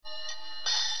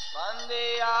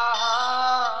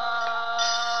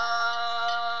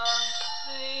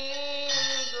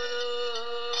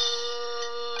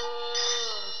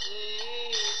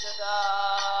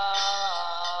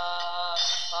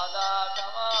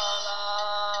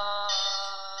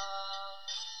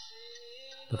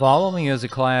The following is a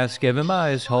class given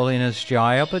by His Holiness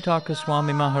Jayapataka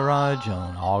Swami Maharaj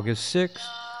on August 6,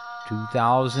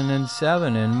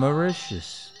 2007 in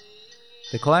Mauritius.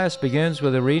 The class begins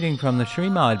with a reading from the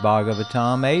Srimad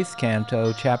Bhagavatam, 8th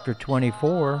Canto, Chapter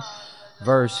 24,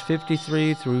 verse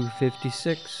 53 through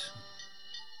 56.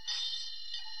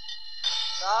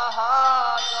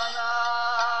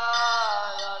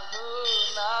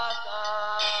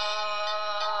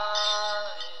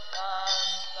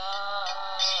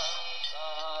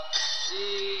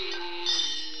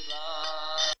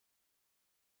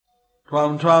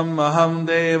 Tvam tvam aham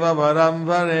deva varam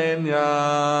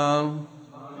varenyam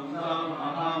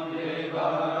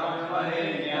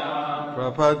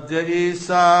prapadya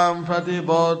isam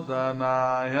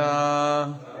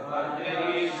pratibodhanaya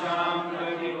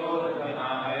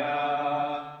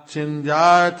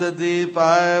Chindyartha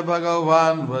dipaya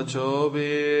bhagavan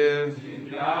vachobir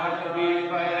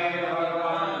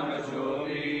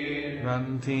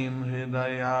Grantim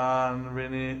hridayan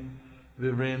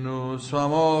Vivrinu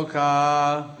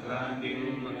Swamokha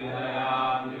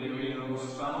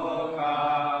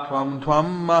Tvam Tvam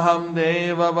Maham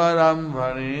Deva Varam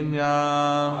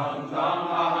Varenyam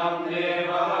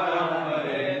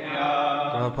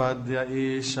Prapadya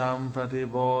Isham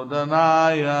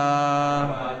Pratibodhanaya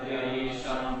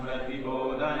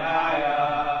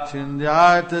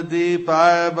Chindyartha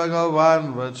Dipaya Bhagavan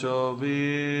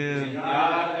Vachobir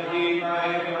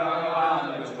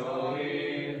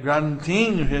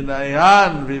Granting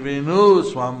Hridayan Vivinu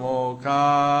Swamokha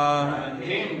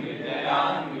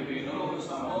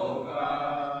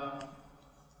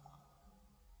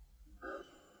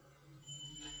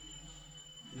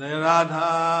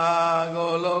Radha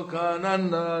Goloka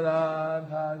Nanda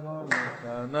Radha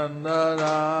Goloka Nanda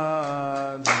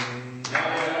Radha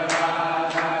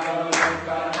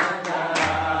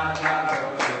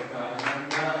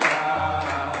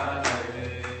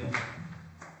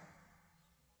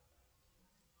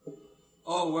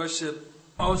Worship,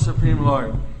 O Supreme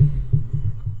Lord.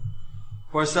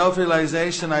 For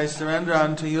self-realization I surrender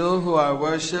unto you who are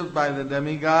worshipped by the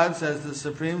demigods as the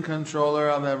supreme controller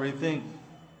of everything.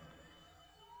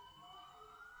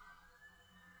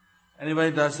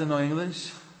 Anybody doesn't know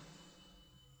English?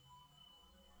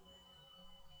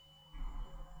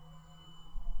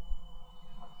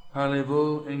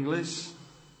 Parlez-vous English?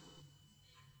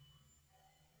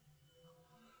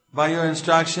 By your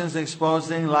instructions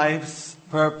exposing life's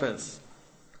purpose,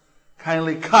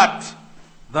 kindly cut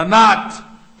the knot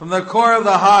from the core of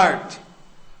the heart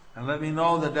and let me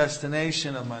know the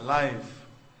destination of my life.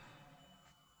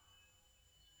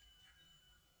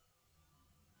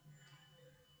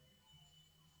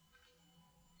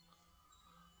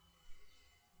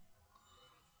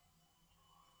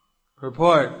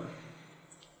 Purport.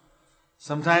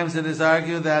 Sometimes it is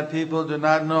argued that people do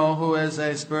not know who is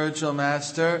a spiritual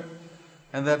master,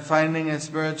 and that finding a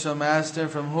spiritual master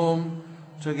from whom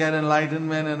to get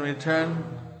enlightenment in return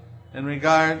in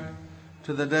regard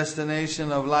to the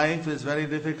destination of life is very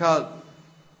difficult.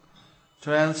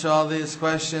 To answer all these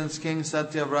questions, King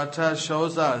Satyavrata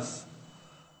shows us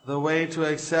the way to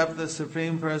accept the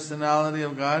Supreme Personality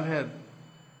of Godhead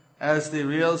as the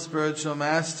real spiritual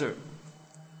master.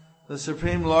 The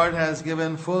Supreme Lord has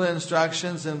given full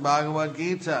instructions in Bhagavad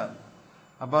Gita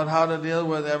about how to deal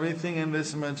with everything in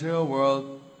this material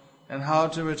world and how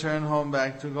to return home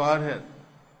back to Godhead.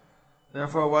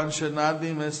 Therefore, one should not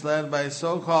be misled by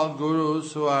so-called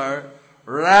gurus who are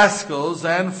rascals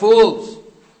and fools.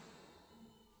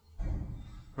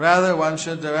 Rather, one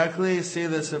should directly see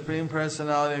the Supreme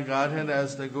Personality of Godhead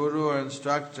as the guru or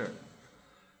instructor.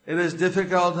 It is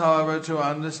difficult, however, to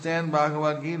understand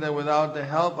Bhagavad Gita without the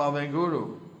help of a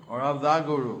guru or of the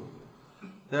guru.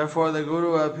 Therefore, the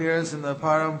guru appears in the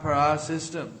Parampara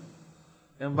system.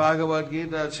 In Bhagavad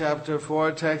Gita, chapter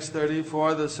 4, text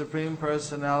 34, the Supreme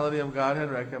Personality of Godhead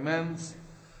recommends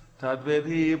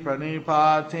Tadvidhi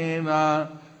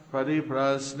pranipatena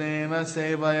pariprasnena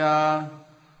sevaya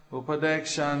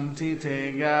upadekshanti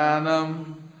te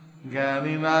jnanam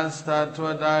Ganinas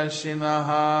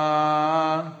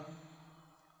Tattvadarshinaha.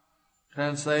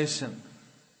 Translation.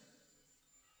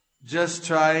 Just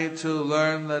try to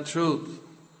learn the truth.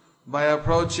 By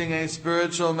approaching a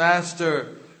spiritual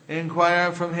master,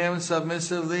 inquire from him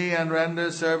submissively and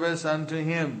render service unto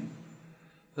him.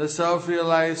 The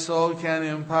self-realized soul can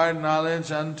impart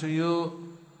knowledge unto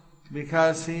you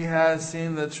because he has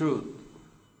seen the truth.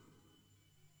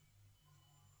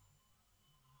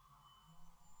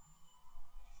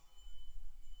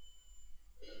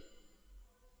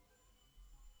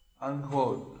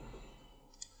 Unquote.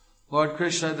 Lord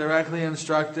Krishna directly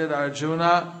instructed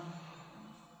Arjuna.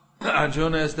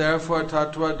 Arjuna is therefore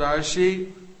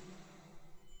Tattvadarshi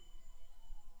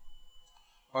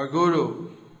or Guru.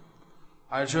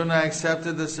 Arjuna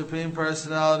accepted the Supreme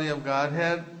Personality of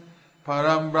Godhead,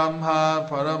 Param Brahma,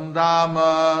 Param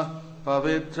Dhamma,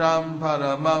 Pavitram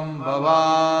Paramam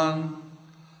Bhavan.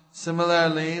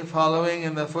 Similarly, following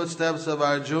in the footsteps of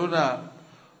Arjuna,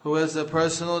 who is the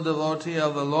personal devotee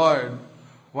of the Lord,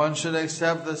 one should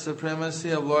accept the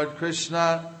supremacy of Lord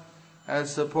Krishna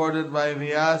as supported by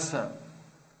Vyasa,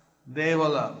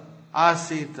 Devala,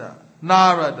 Asita,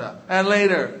 Narada, and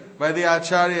later by the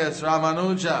Acharyas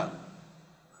Ramanuja,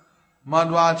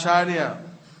 Madhvacharya,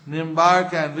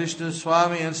 Nimbarka and Vishnu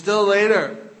Swami, and still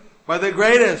later by the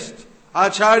greatest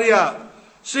Acharya,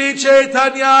 Sri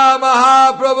Chaitanya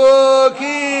Mahaprabhu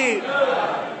ki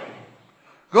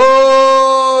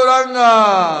Gauranga.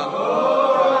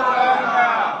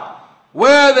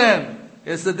 Where then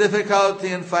is the difficulty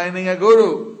in finding a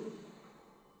guru?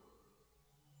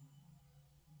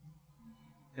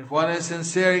 If one is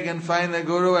sincere, he can find the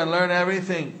guru and learn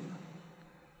everything.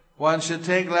 One should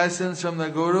take lessons from the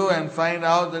guru and find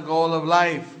out the goal of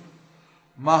life.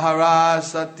 Maharaj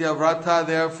Satyavrata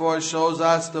therefore shows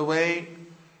us the way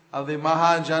of the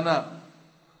Mahajana.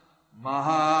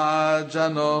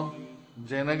 Mahajano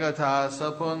Janagata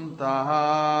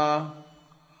Sapuntaha.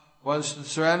 One should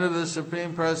surrender to the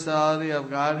Supreme Personality of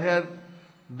Godhead,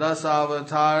 thus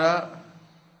Avatara,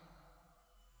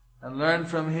 and learn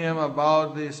from him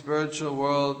about the spiritual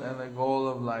world and the goal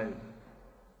of life.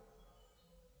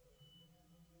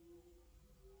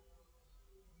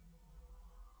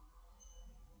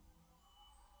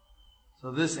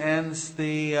 So this ends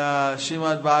the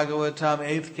Srimad Bhagavatam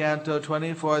 8th Canto,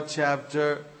 24th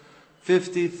chapter,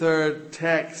 53rd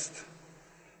text.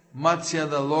 Matsya,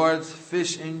 the Lord's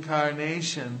fish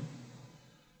incarnation,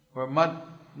 where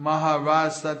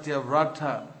Maharaj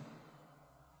Satyavrata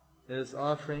is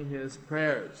offering his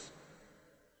prayers.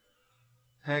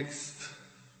 Text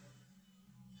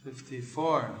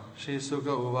 54. Shri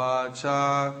Sukha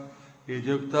Uvacha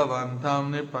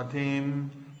Yujuktavantam Nipatim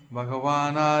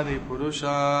Bhagavanadi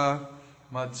Purusha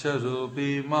Matsya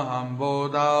Rupi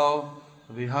Mahambodao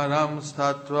Viharam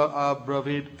Statva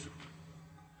Abravit.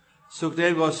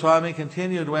 Sukadeva Goswami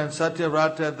continued, when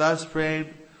Satyavrata thus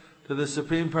prayed to the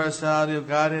Supreme Personality of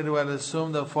Godhead, who had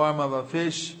assumed the form of a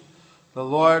fish, the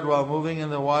Lord, while moving in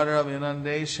the water of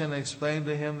inundation, explained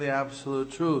to him the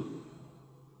absolute truth.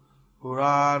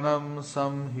 Puranam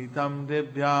samhitam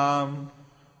divyam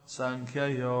sankhya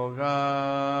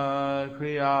yoga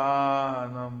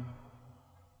kriyanam.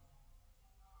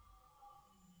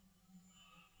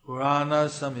 Purana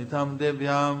samhitam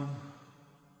divyam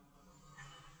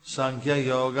sankhya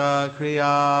yoga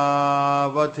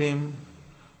kriyavatim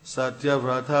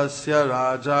Satyavratasya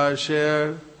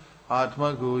rajarshir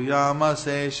Atma Guyama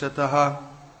Seshataha.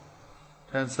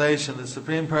 Translation: the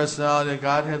Supreme Personality of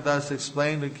Godhead thus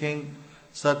explained to King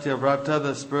Satyavrata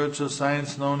the spiritual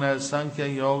science known as Sankhya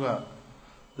Yoga,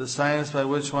 the science by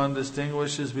which one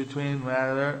distinguishes between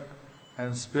matter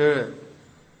and spirit.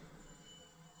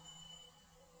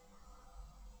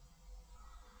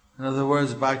 In other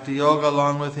words, Bhakti Yoga,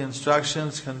 along with the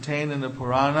instructions contained in the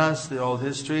Puranas, the old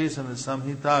histories, and the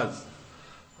Samhitas.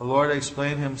 The Lord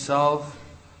explained himself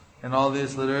in all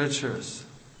these literatures.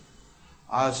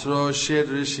 Asro Shit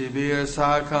Rishivir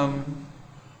Sakam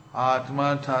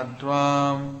Atma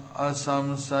Tattvam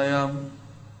Asamsayam.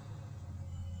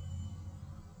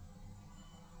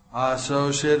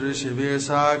 Asro Shit Rishivir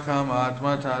Sakam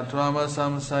Atma Tattvam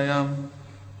Asamsayam.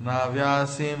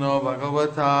 Navyasino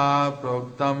Bhagavata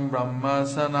Proktam Brahma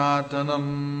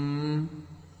Sanatanam.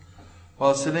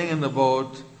 While sitting in the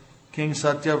boat, King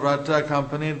Satyavrata,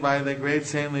 accompanied by the great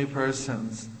saintly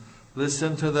persons,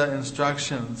 listened to the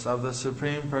instructions of the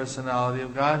Supreme Personality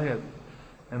of Godhead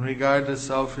in regard to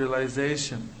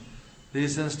self-realization.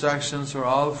 These instructions were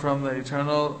all from the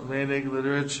eternal Vedic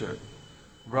literature,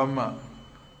 Brahma.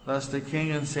 Thus the king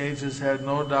and sages had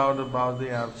no doubt about the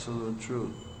absolute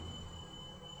truth.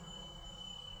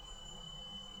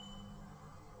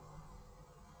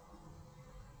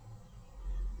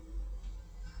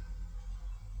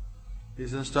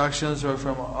 These instructions were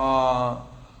from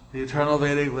the eternal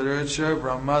Vedic literature,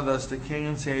 Brahma. Thus the king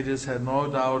and sages had no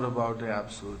doubt about the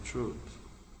absolute truth.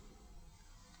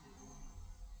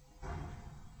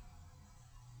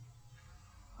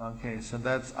 Okay, so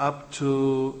that's up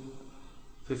to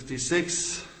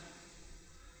 56.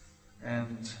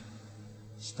 and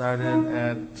started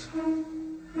at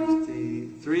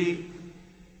 53.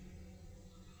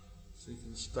 So you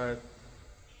can start,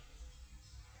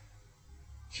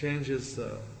 changes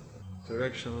the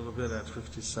direction a little bit at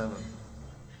 57.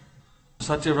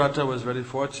 Satyavrata was very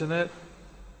fortunate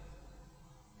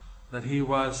that he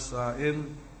was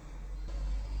in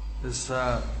this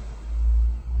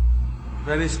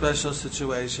very special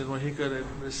situation where he could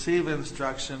receive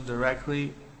instruction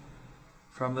directly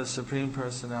from the Supreme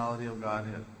Personality of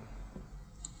Godhead.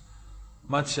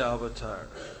 Matsya avatar.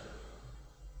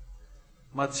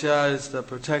 Matsya is the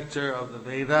protector of the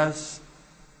Vedas,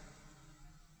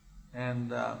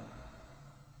 and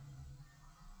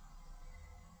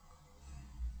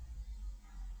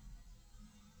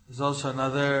there's also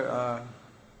another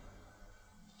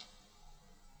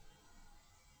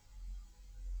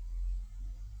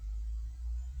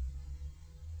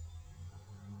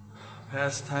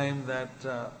pastime that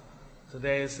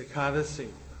today is Ekadasi,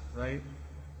 right?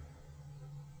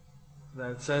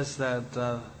 That says that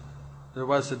there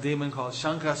was a demon called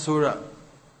Shankasura,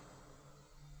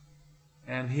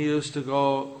 and he used to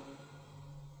go.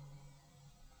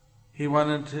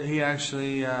 He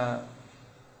actually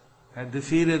had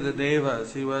defeated the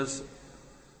Devas. He was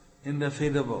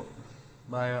indefeatable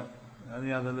by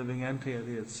any other living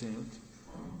entity, it seemed.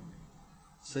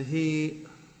 So he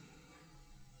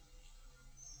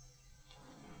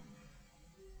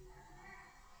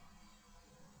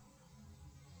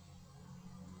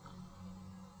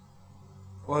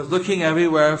was looking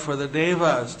everywhere for the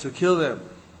Devas to kill them.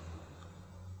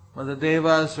 But the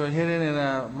Devas were hidden in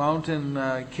a mountain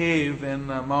cave in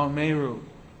Mount Meru.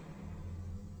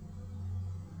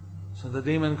 So the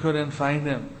demon couldn't find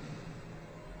him.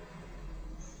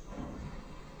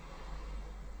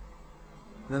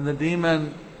 Then the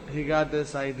demon, he got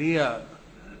this idea,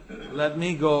 let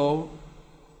me go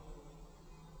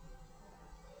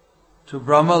to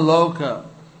Brahmaloka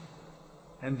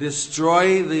and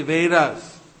destroy the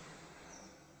Vedas.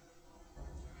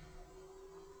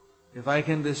 If I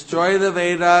can destroy the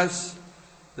Vedas,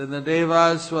 then the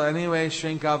Devas will anyway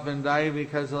shrink up and die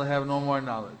because they'll have no more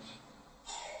knowledge.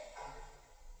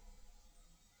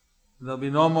 There'll be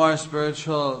no more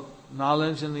spiritual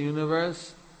knowledge in the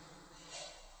universe.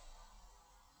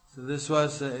 So this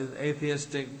was an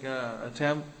atheistic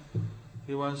attempt.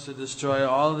 He wants to destroy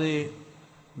all the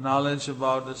knowledge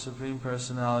about the Supreme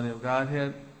Personality of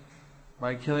Godhead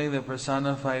by killing the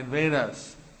personified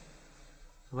Vedas.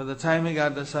 By the time he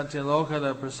got to Satyaloka,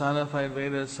 the personified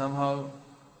Vedas somehow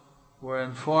were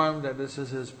informed that this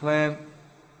is his plan,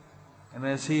 and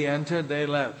as he entered, they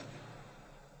left.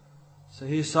 So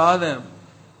he saw them,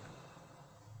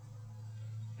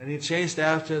 and he chased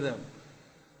after them.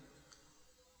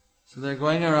 So they're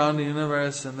going around the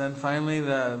universe, and then finally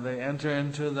they enter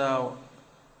into the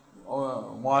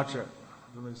water.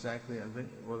 I don't know exactly, I think,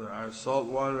 whether our salt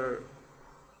water,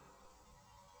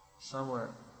 somewhere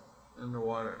in the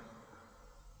water.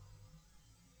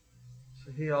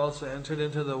 So he also entered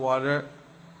into the water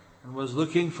and was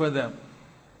looking for them.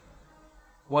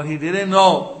 What he didn't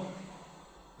know,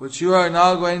 which you are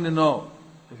now going to know,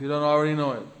 if you don't already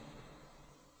know it,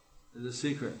 is a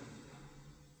secret.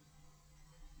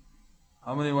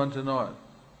 How many want to know it?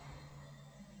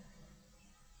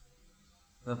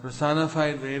 The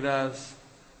personified Vedas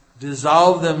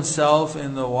dissolve themselves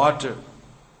in the water.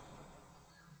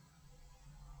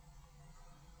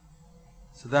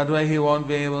 So that way he won't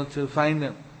be able to find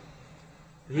them.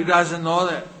 He doesn't know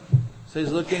that. So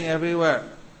he's looking everywhere.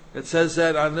 It says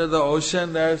that under the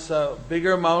ocean there's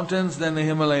bigger mountains than the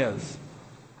Himalayas.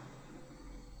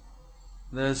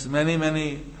 There's many,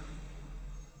 many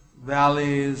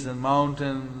valleys and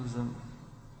mountains, and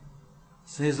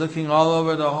so he's looking all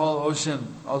over the whole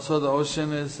ocean. Also the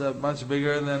ocean is much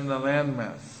bigger than the land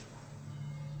mass.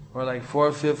 We're like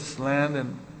 4/5 land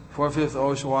and 4/5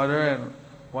 ocean water and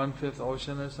 1/5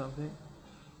 ocean or something.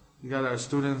 You got our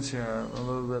students here a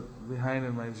little bit behind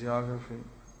in my geography.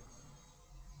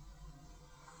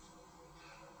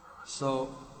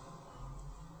 So,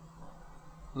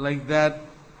 like that,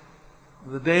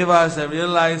 the Devas have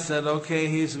realized that, okay,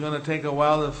 he's going to take a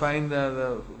while to find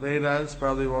the Vedas,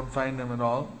 probably won't find them at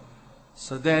all.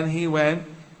 So then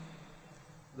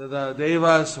the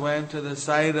Devas went to the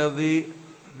side of the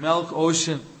milk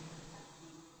ocean.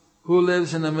 Who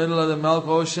lives in the middle of the milk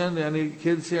ocean? Any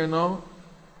kids here know?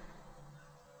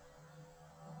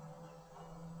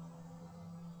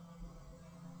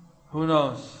 Who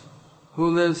knows? Who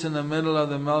lives in the middle of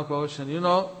the milk ocean? You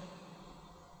know?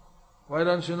 Why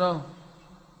don't you know?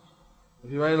 If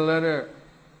you write a letter,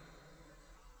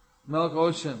 milk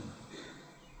ocean,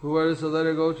 where does the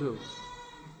letter go to?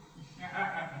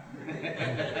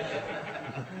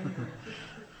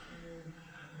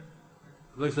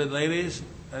 Looks like ladies.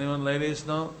 Anyone ladies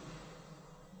know?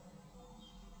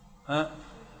 Huh?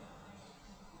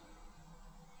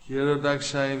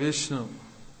 Kshirodakshaya Vishnu.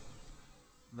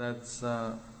 Let's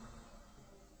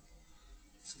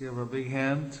give her a big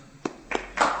hand.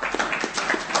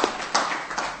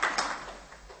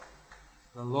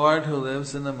 The Lord who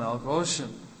lives in the milk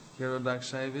ocean.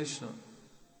 Kshirodakshaya Vishnu.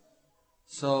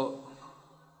 So,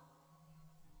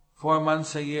 4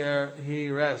 months a year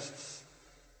he rests.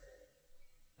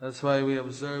 That's why we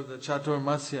observe the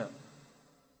Chaturmasya,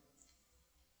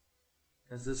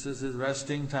 because this is his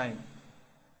resting time.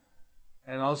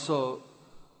 And also,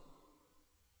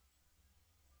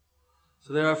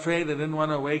 so they were afraid, they didn't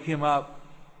want to wake him up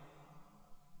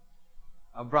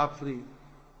abruptly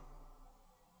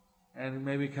and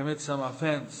maybe commit some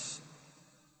offense.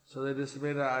 So they just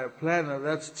made a plan of,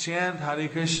 let's chant Hare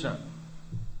Krishna.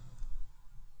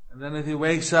 And then if he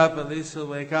wakes up, at least he'll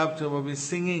wake up to, we'll be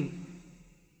singing.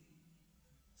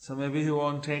 So maybe he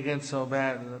won't take it so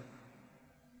bad.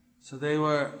 So they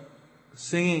were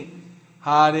singing,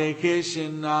 Hare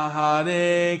Krishna,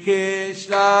 Hare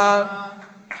Krishna,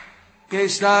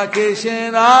 Krishna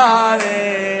Krishna,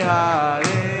 Hare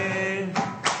Hare,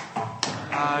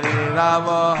 Hare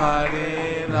Rama,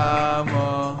 Hare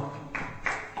Rama,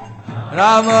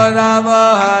 Rama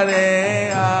Rama,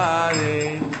 Hare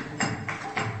Hare,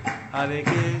 Hare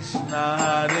Krishna,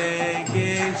 Hare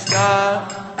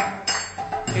Krishna,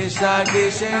 Krishna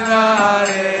Krishna,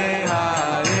 Hare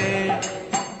Hare,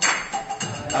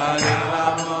 Hare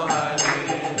Rama,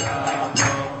 Hare Rama,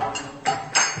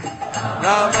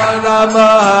 Rama Rama,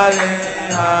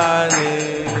 Hare Hare.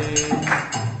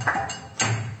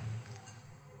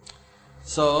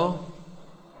 So,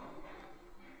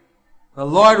 the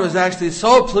Lord was actually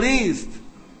so pleased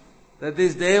that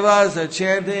these devas are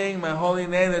chanting my holy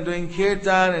name, they're doing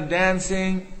kirtan and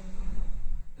dancing.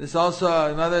 This is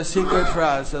also another secret for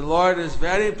us. The Lord is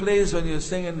very pleased when you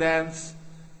sing and dance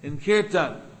in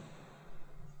kirtan.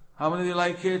 How many of you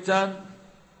like kirtan?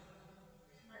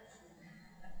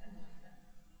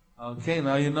 Okay,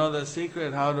 now you know the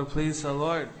secret, how to please the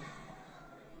Lord.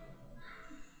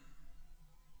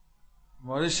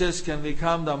 Mauritius can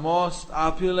become the most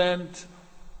opulent,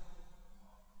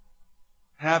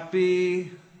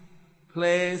 happy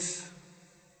place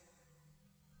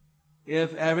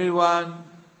if everyone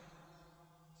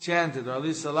chanted, or at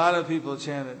least a lot of people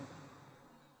chanted,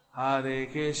 Hare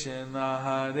Krishna,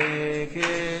 Hare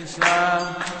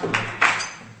Krishna,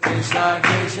 Krishna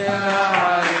Krishna,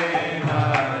 Hare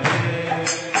Hare,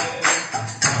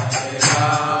 Hare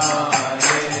Rama,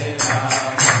 Hare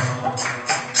Rama,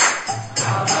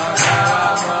 Rama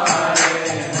Rama,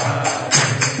 Hare Hare.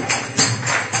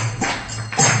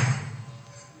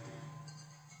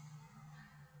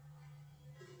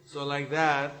 So like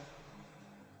that,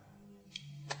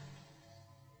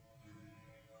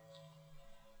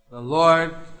 the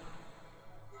Lord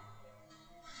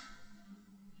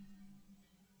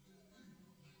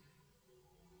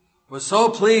was so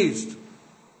pleased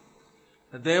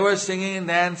that they were singing and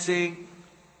dancing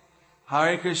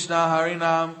Hare Krishna, Hare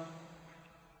Nam.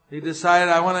 He decided,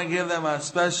 I want to give them a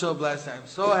special blessing. I'm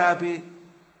so happy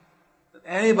that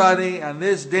anybody on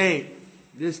this day,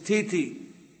 this Titi,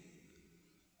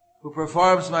 who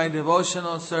performs my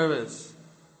devotional service,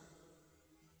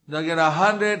 they'll get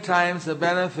 100 times the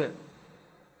benefit.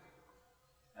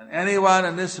 And anyone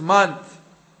in this month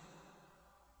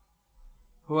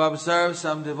who observes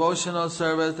some devotional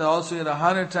service, they'll also get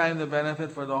 100 times the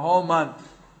benefit for the whole month.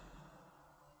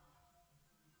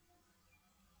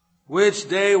 Which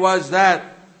day was that?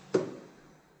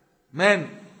 Men.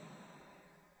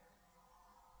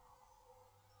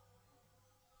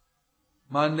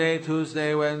 Monday,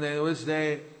 Tuesday, Wednesday, which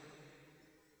day?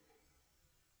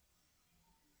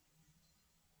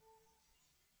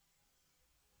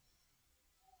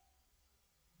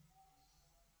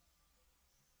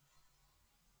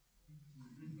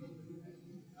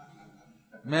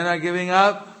 Men are giving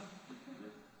up?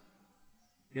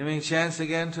 Giving chance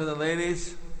again to the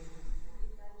ladies?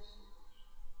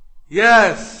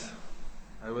 Yes!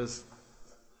 I was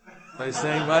by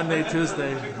saying Monday,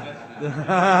 Tuesday.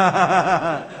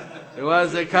 It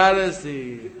was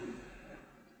Ekadasi.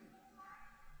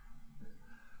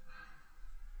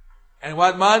 And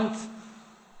what month?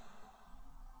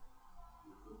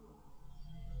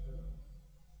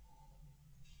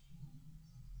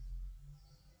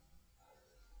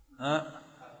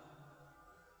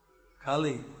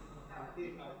 Kali.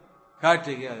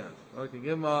 Kartik, yeah. Okay,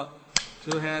 give him a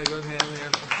good hand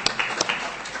here.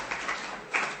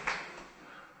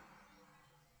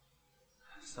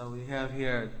 So we have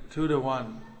here 2 to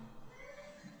 1.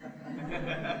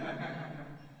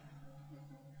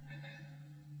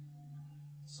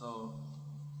 So,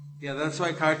 yeah, that's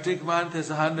why Kartik month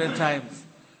is 100 times.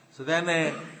 So then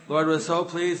the Lord was so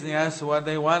pleased and He asked what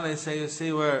they want. They say, you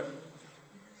see, we're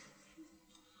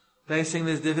facing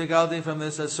this difficulty from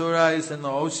this Asura, he's in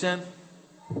the ocean.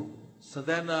 So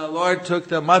then the Lord took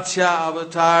the Matsya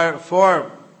avatar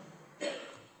form.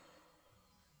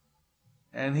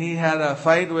 And He had a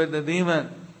fight with the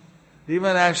demon. The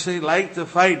demon actually liked to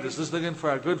fight. This was looking for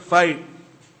a good fight.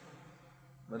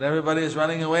 But everybody is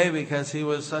running away because he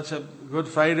was such a good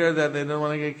fighter that they didn't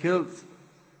want to get killed.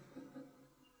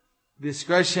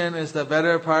 Discretion is the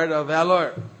better part of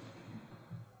valor.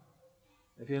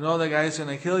 If you know the guy's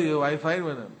going to kill you, why fight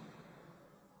with him?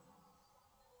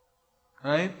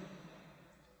 Right?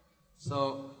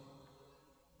 So,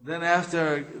 then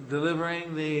after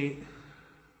delivering the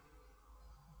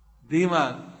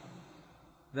demon,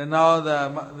 then now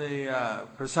the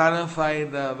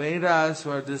personified Vedas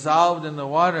were dissolved in the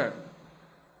water.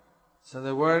 So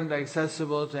they weren't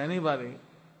accessible to anybody.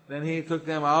 Then He took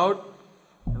them out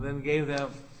and then gave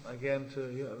them again to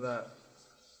the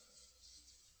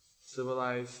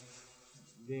civilized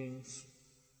beings.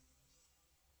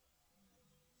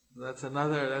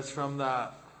 That's from the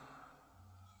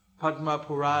Padma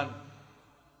Puran.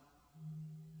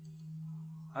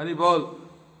 Hari Bol.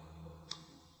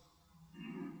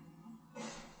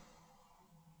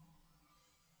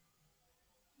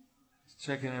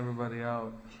 Checking everybody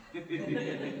out. He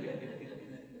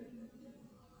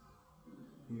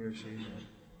or she.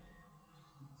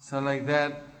 So like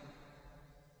that.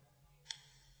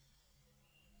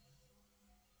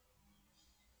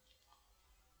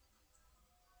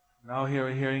 Now here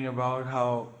we're hearing about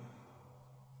how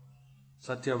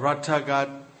Satyavrata got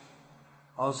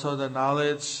also the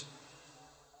knowledge.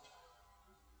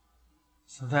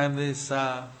 Sometimes this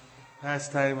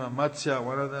pastime of Matsya,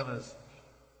 one of them is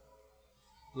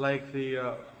like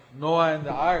the Noah and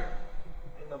the ark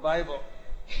in the Bible.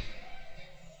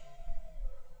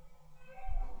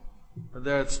 But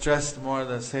there it's stressed more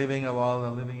the saving of all the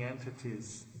living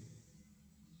entities.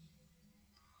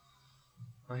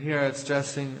 But here it's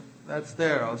stressing, that's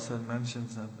there also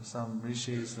mentions some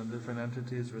rishis and different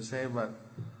entities were saved, but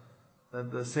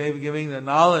that the giving the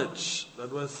knowledge,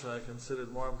 that was considered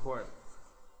more important.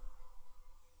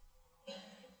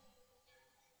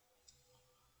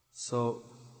 So,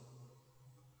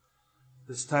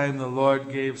 this time the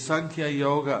Lord gave Sankhya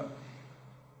Yoga.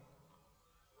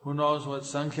 Who knows what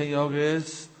Sankhya Yoga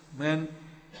is? Men?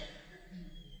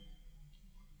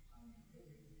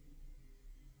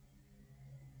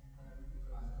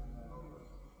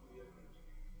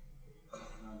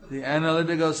 The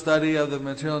analytical study of the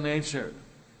material nature,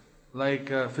 like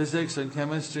physics and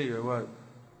chemistry, or what?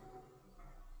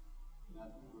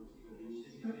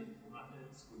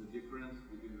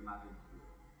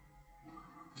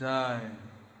 Jai.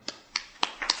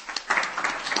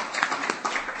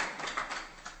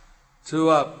 Two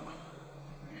up.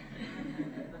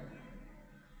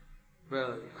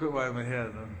 Well, quit while I'm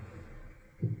ahead. I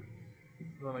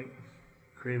don't want to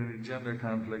create any gender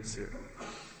conflicts here.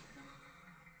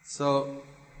 So,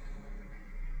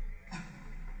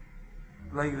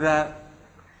 like that,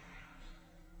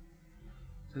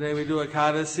 today we do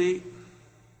Ekadasi.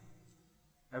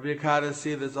 Every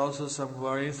Ekadasi there's also some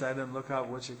glories. I didn't look up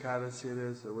which Ekadasi it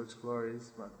is or which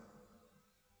glories, but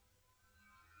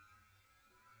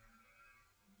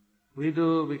we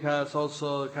do because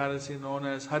also Ekadasi known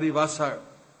as Hari Vasar,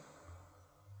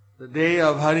 the day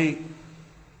of Hari.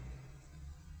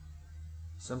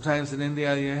 Sometimes in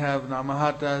India you have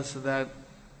Namahatas, so that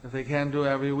if they can't do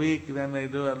every week, then they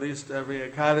do at least every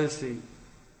Ekadasi,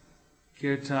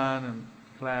 Kirtan and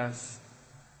class.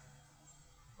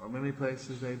 Or many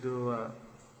places they do a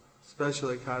special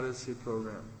Ekadasi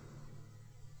program.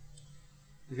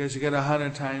 Because you get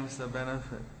 100 times the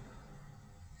benefit.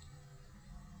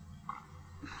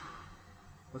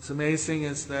 What's amazing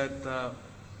is that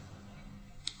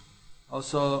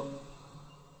also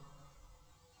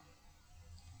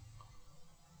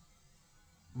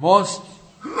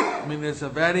it's a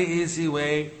very easy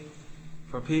way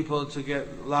for people to get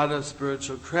a lot of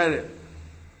spiritual credit.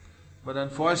 But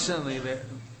unfortunately,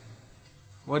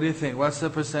 what do you think? What's the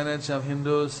percentage of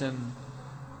Hindus in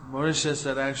Mauritius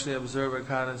that actually observe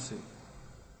Ekadasi?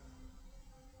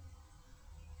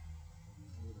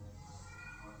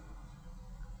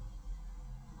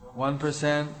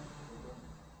 1%?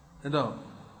 They don't.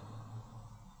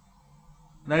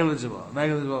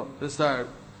 Negligible. Just our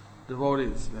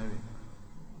devotees, maybe.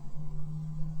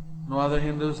 No other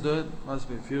Hindus do it? Must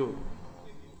be few.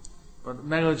 But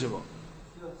negligible.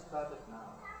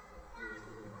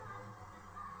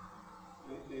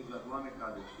 There's that one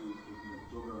Ekadashi in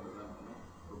October or November, no?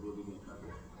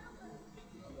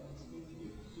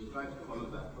 try to follow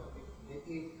that. But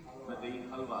they eat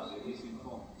halwa, they eat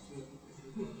home.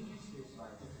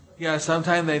 Yeah,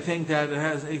 sometimes they think that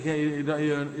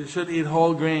you should eat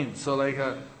whole grain. So like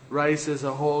rice is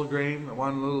a whole grain,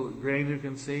 one little grain you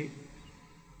can see.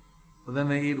 But then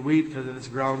they eat wheat because it's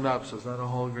ground up, so it's not a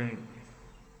whole grain.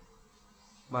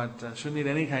 But shouldn't eat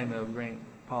any kind of grain,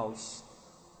 pulse,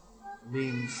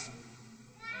 beans.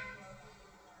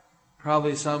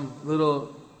 Probably some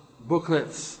little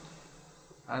booklets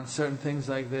on certain things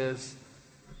like this.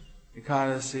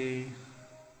 Ekadasi,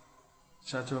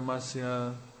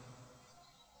 Chaturmasya,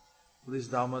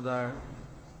 Buddhist Damodar,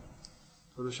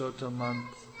 Purushottam month.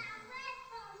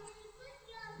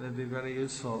 They'd be very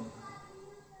useful.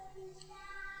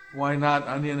 Why not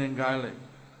onion and garlic?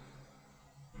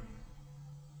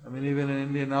 I mean, even in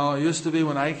India now, it used to be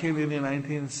when I came to India in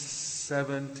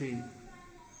 1970,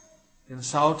 in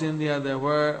South India there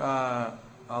were a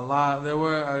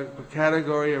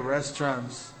category of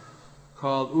restaurants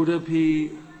called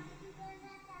Udupi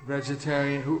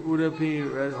vegetarian,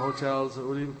 Udupi hotels,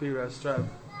 Udupi restaurant,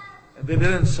 and they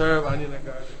didn't serve onion and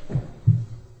garlic.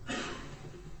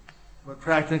 But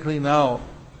practically now,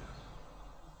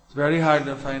 it's very hard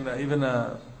to find even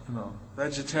a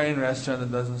vegetarian restaurant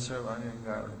that doesn't serve onion and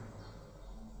garlic.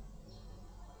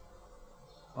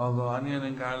 Although onion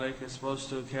and garlic is supposed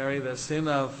to carry the sin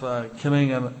of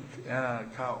killing a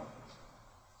cow.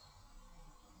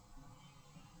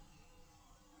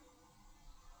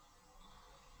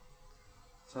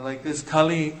 So like this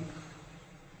Kali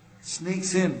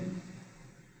sneaks in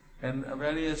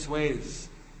various ways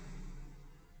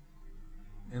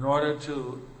in order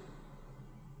to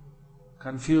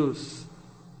confuse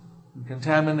and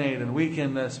contaminate and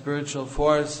weaken the spiritual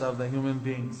force of the human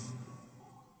beings.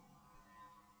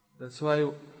 That's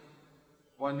why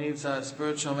one needs a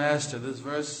spiritual master. This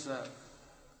verse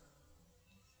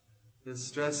is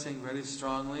stressing very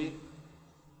strongly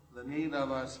the need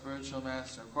of a spiritual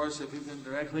master. Of course, if you can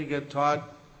directly get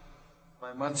taught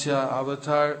by Matsya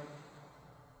Avatar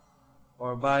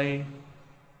or by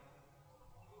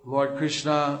Lord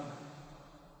Krishna,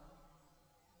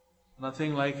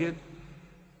 nothing like it.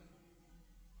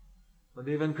 But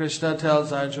even Krishna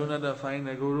tells Arjuna to find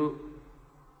a guru.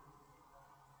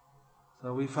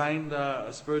 So we find a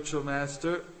spiritual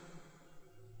master.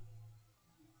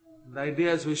 The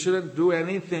idea is we shouldn't do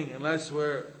anything unless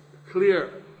we're clear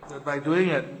that by doing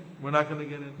it, we're not going to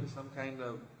get into some kind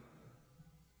of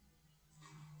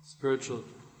spiritual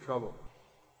trouble.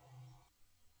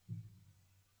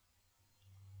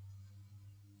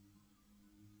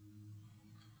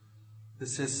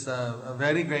 This is a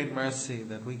very great mercy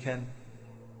that we can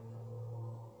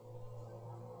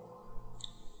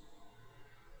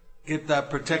get that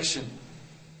protection.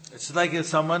 It's like if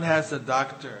someone has a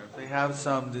doctor, if they have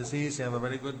some disease, they have a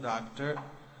very good doctor,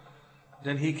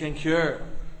 then he can cure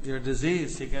your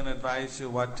disease. He can advise you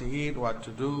what to eat, what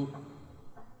to do.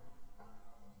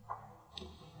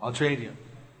 I'll trade you.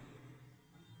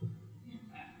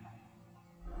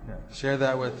 Yeah, share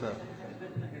that with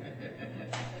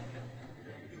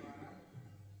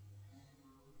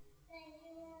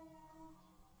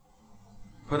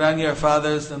put on your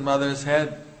father's and mother's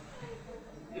head.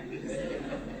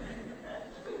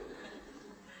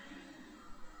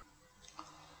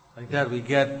 Like that we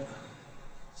get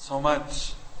so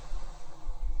much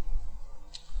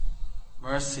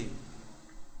mercy.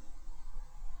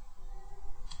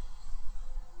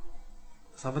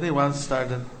 Somebody once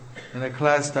started, in a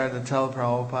class, started to tell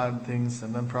Prabhupada things,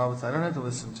 and then Prabhupada said, I don't have to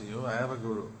listen to you, I have a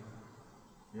guru.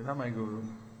 You're not my guru.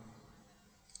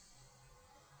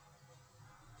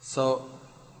 So,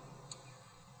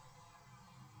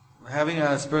 having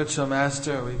a spiritual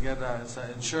master, we get it's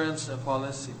an insurance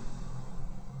policy.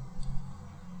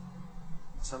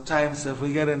 Sometimes if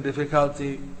we get in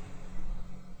difficulty,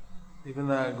 even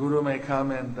the guru may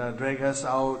come and drag us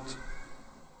out.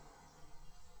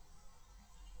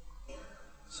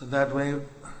 So that way,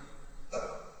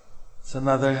 it's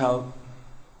another help.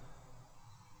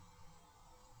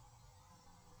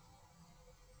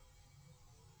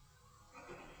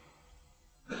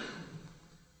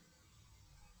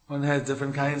 One has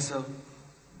different kinds of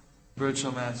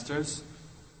spiritual masters.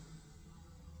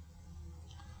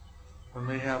 One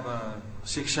may have a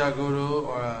Shiksha Guru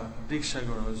or a Diksha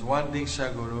Guru. There's one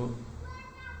Diksha Guru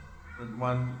that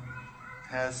one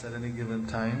has at any given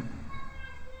time.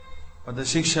 But the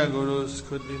Shiksha Gurus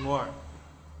could be more.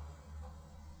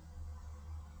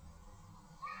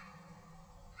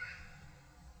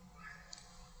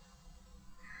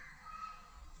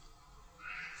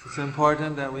 It's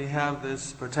important that we have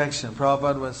this protection.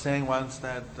 Prabhupada was saying once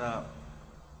that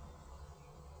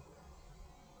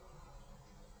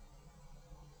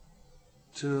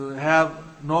to have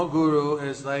no guru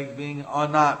is like being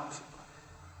anat,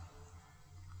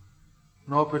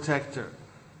 no protector.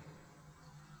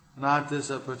 Nath is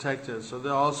a protector. So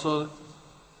they're also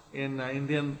in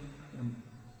Indian,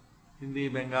 Hindi,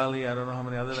 Bengali, I don't know how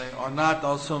many other languages. Anat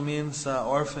also means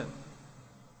orphan.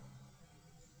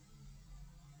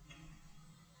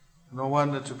 No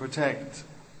one to protect.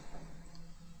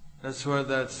 That's where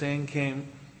that saying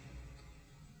came,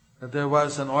 that there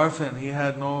was an orphan. He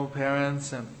had no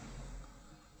parents, and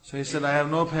so he said, I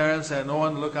have no parents, I have no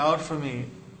one to look out for me.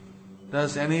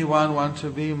 Does anyone want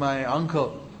to be my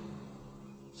uncle?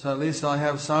 So at least I'll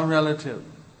have some relative.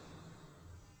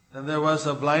 Then there was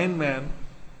a blind man,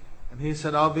 and he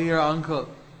said, I'll be your uncle.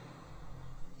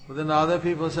 But then the other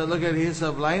people said, look at, he's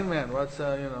a blind man, what's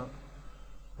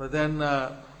But then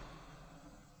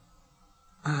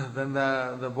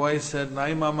the boy said,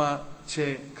 Nai mama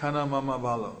che kana mama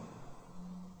balo.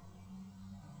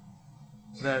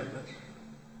 That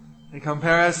in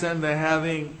comparison, they're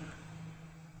having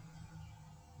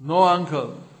no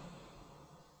uncle.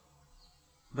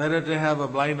 Better to have a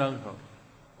blind uncle.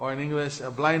 Or in English,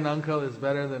 a blind uncle is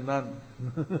better than none.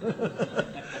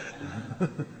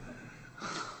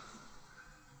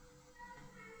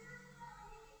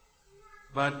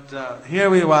 But here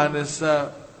we want is,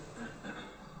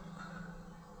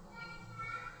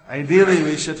 ideally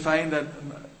we should find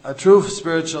a true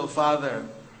spiritual father,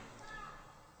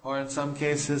 or in some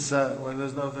cases when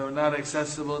they're not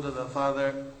accessible to the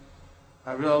father,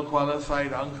 a real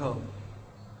qualified uncle,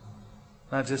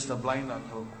 not just a blind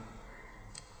uncle.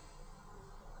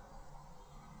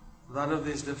 A lot of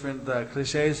these different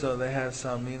cliches, though, they have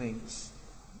some meanings.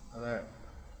 They're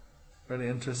really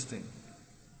interesting.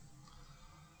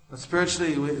 But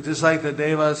spiritually, just like the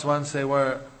Devas, once they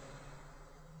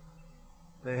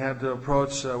had to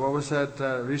approach, what was that,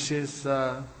 Rishis,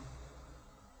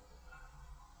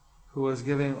 who was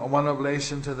giving one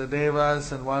oblation to the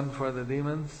Devas and one for the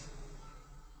demons?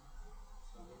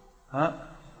 Huh?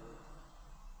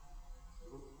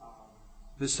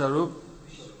 Visvarup?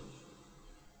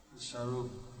 Visvarup.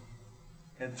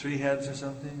 Had 3 heads or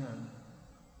something?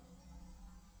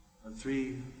 Or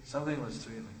 3, something was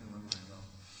 3, I can't remember now.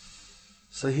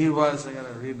 So he was, I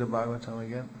gotta read the Bhagavatam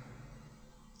again.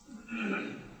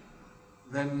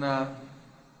 Then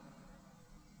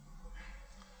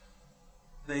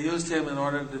they used him in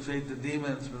order to defeat the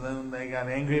demons, but then they got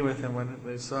angry with him when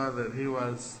they saw that he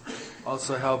was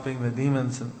also helping the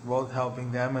demons, and both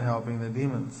helping them and helping the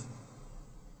demons.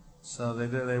 So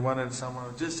they wanted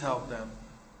someone who just helped them.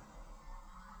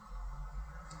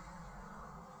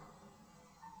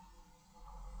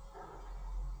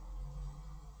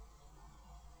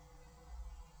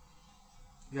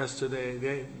 Yesterday,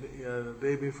 the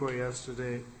day before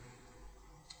yesterday,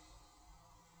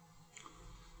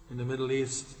 in the Middle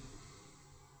East,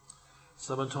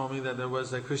 someone told me that there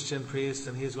was a Christian priest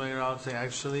and he's going around saying,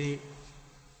 actually,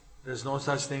 there's no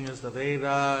such thing as the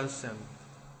Vedas, and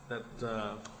that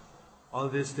all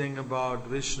this thing about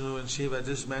Vishnu and Shiva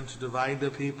just meant to divide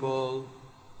the people,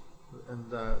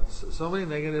 and so many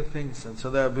negative things, and so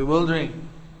they're bewildering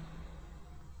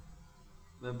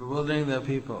the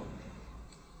people.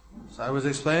 So I was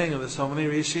explaining, there's so many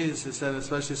rishis, he said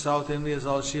especially South India is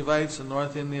all Shivites and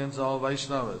North Indians all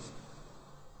Vaishnavas.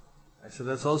 I said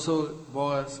that's also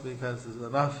bogus, because there's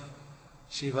enough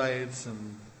Shivites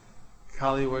and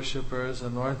Kali worshippers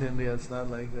in North India. It's not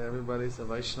like everybody's a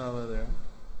Vaishnava there.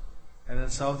 And in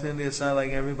South India it's not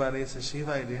like everybody's a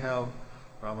Shivite. You have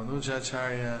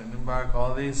Ramanujacharya, Nimbark,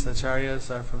 all these acharyas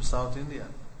are from South India.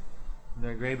 And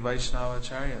they're great Vaishnava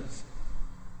acharyas.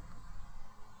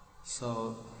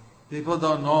 So people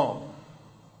don't know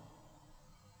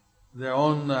their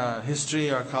own history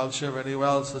or culture very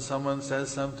well, so someone says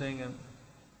something and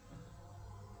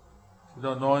if you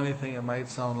don't know anything, it might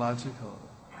sound logical.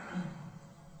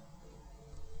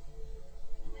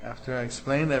 After I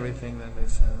explained everything, then they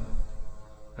said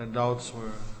their doubts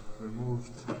were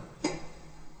removed.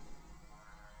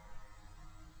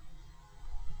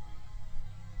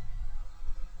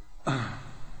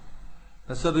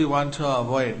 That's what we want to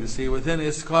avoid. You see, within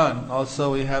ISKCON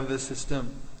also we have this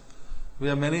system. We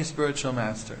have many spiritual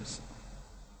masters.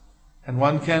 And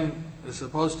one is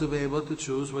supposed to be able to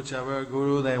choose whichever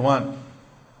guru they want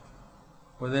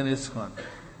within ISKCON.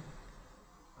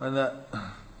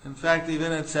 In fact,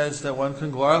 even it says that one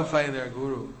can glorify their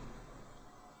guru.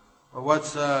 But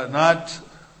what's not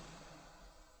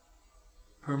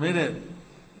permitted,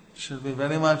 should be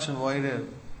very much avoided,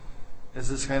 is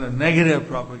this kind of negative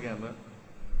propaganda,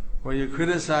 where you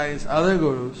criticize other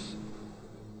gurus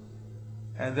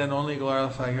and then only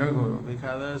glorify your guru,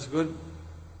 because there's good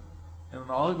in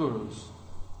all gurus.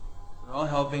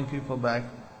 helping people back.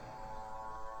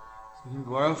 So you can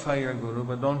glorify your Guru,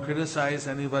 but don't criticize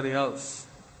anybody else.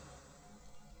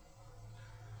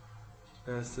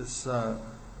 There's this, don't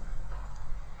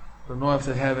know if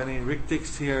they have any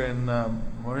riktiks here in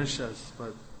Mauritius,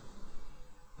 but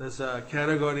there's a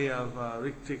category of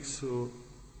riktiks who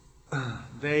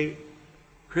they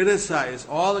criticize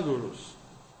all the gurus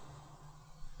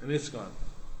in ISKCON.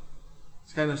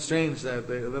 It's kind of strange that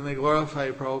they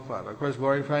glorify Prabhupada. Of course,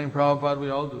 glorifying Prabhupada we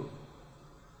all do.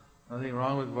 Nothing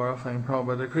wrong with glorifying Prabhupada,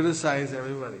 but they criticize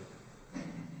everybody.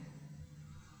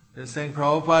 They're saying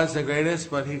Prabhupada is the greatest,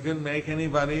 but he couldn't make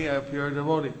anybody a pure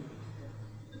devotee.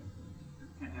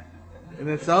 In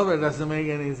itself, it doesn't make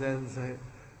any sense.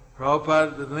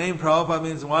 Prabhupada, the name Prabhupada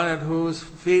means one at whose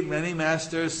feet many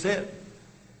masters sit.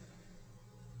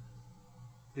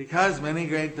 Because many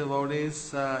great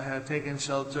devotees have taken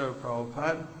shelter of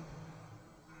Prabhupada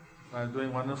by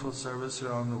doing wonderful service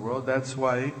around the world, that's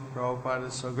why Prabhupada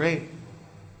is so great.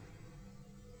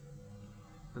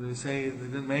 But we say they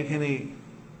didn't make any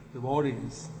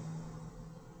devotees.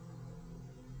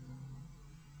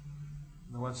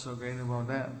 What's so great about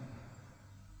that?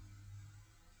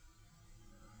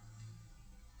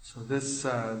 So this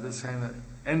kind of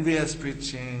envious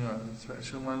preaching, or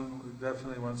especially one who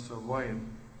definitely wants to avoid,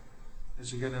 is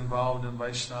to get involved in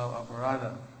Vaishnava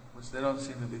aparada, which they don't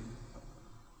seem to be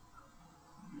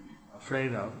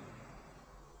afraid of.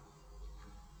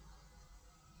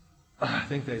 I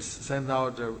think they send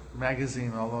out their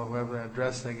magazine, although whoever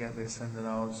address they get, they send it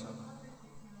out. So.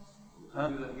 Huh?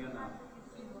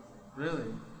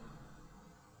 Really?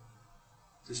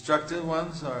 Destructive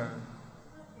ones or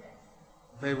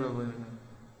favorable?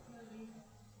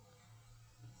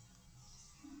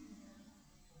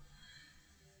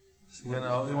 So,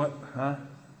 you want, huh?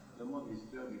 The more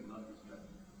disturbing, not destructive.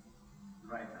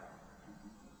 Right now.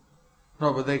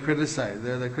 No, but they criticize.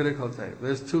 They're the critical type.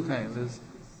 There's two kinds.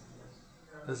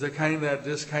 There's the kind that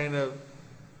just kind of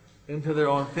into their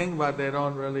own thing, but they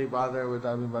don't really bother with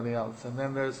everybody else. And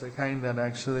then there's the kind that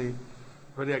actually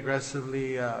very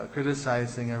aggressively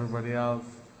criticizing everybody else,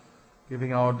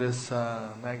 giving out this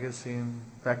magazine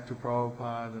back to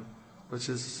Prabhupada, which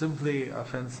is simply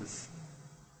offenses.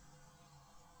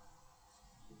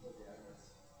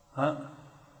 Huh?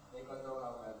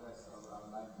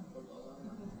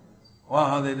 Wow,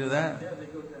 how they do that? Yeah, they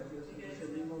go to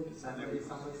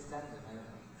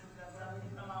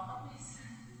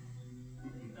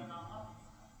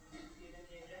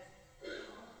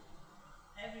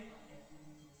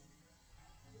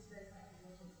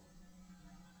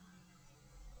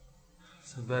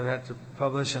So better have to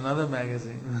publish another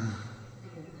magazine.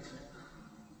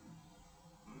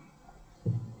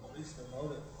 At least I know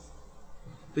this.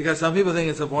 Because some people think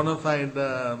it's a bona fide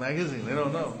magazine. They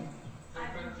don't know. I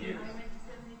went to so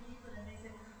many people and they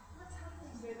said, what's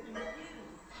happening with the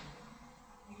reviews?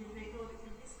 Because they go to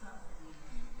this company.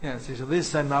 Yes, you should at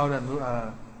least send out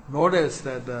a notice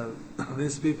that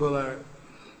these people are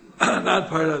not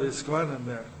part of this squad and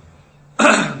they're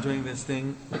doing this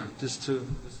thing just to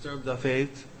disturb the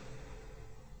faith.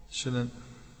 Shouldn't.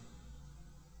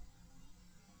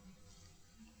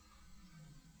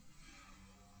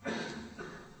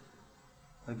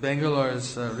 Like Bangalore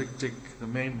is Riktik, the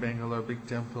main Bangalore big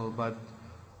temple, but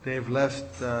they've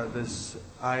left this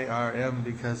IRM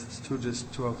because it's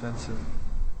too offensive.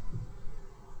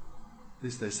 At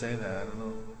least they say that, I don't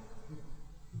know.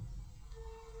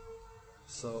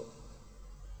 So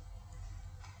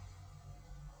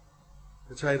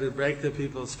they try to break the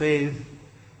people's faith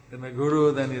in the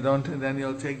Guru, then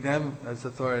you'll take them as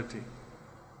authority.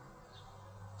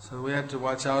 So we have to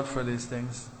watch out for these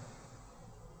things.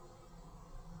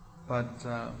 But It's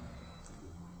a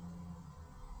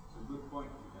good point.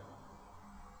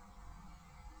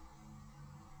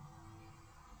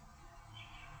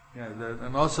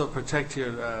 and also protect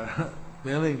your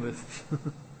mailing list.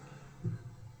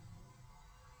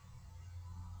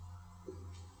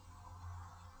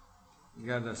 You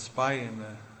got a spy in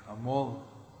a mole.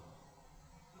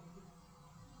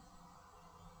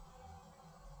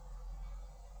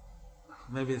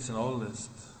 Maybe it's an old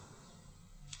list.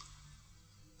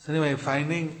 So anyway,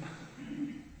 finding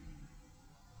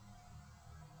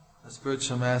a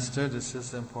spiritual master, this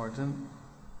is important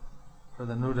for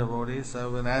the new devotees.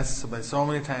 I've been asked by so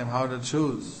many times how to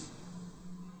choose.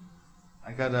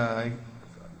 I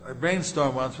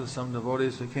brainstormed once with some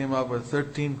devotees. We came up with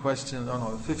 15 questions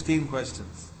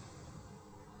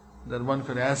that one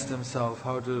could ask themselves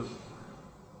how to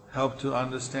help to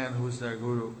understand who's their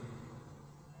guru,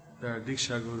 their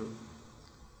Diksha guru.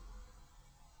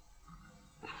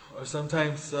 Or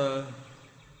sometimes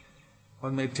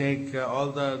one may take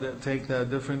take the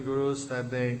different gurus that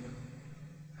they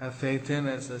have faith in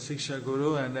as a Shiksha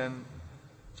Guru, and then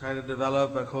try to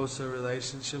develop a closer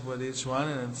relationship with each one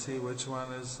and see which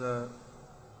one is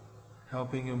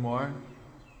helping you more.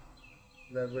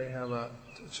 That way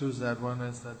choose that one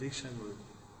as the Diksha Guru.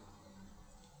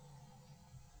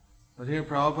 But here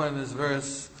Prabhupada in this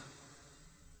verse,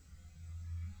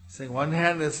 saying one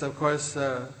hand is of course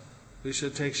we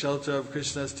should take shelter of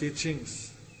Krishna's teachings.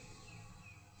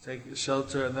 Take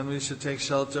shelter, and then we should take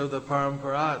shelter of the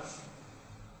Paramparas.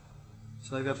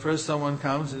 So like that first someone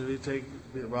comes and we take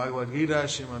the Bhagavad Gita,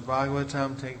 Srimad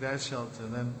Bhagavatam, take that shelter.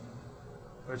 And then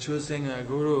for choosing a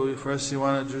guru, first you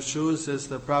want to choose is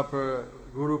the proper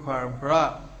Guru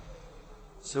Parampara.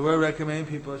 So we recommend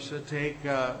people should take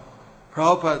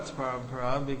Prabhupada's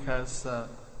Parampara because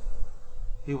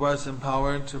he was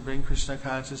empowered to bring Krishna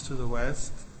consciousness to the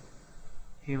West.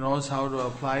 He knows how to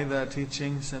apply the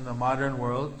teachings in the modern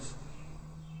world.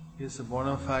 He's a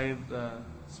bona fide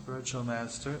spiritual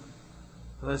master.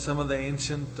 Like some of the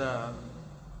ancient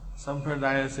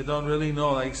sampradayas, they don't really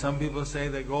know. Like some people say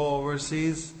they go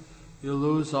overseas, you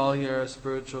lose all your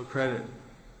spiritual credit.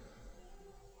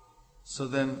 So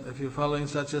then, if you're following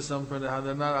such a sampradaya,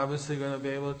 they're not obviously going to be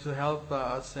able to help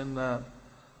us. And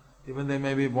even they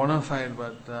may be bona fide,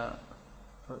 but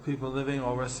for people living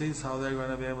overseas, how they're going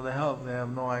to be able to help, they have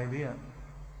no idea.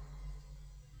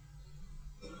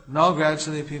 Now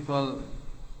gradually people,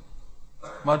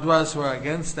 Madhvas were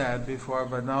against that before,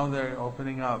 but now they're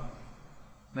opening up.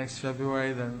 Next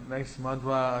February, the next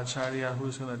Madhva Acharya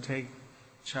who's going to take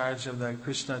charge of the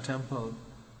Krishna temple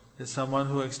is someone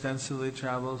who extensively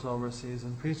travels overseas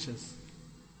and preaches.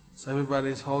 So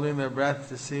everybody's holding their breath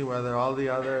to see whether all the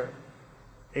other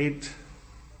 8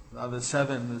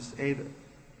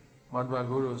 Madhva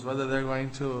Gurus, whether they're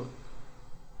going to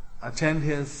attend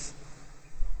his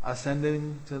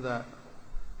ascending to the...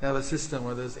 They have a system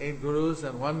where there's 8 Gurus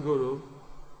and 1 Guru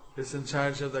is in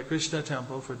charge of the Krishna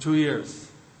temple for 2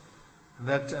 years. And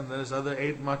there's other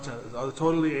 8 mattas,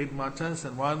 totally 8 mattas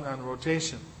and 1 on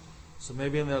rotation. So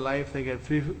maybe in their life they get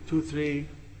 3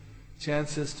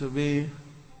 chances to be,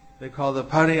 they call the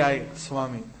Pariyai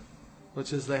Swami,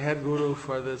 which is the head guru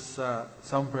for this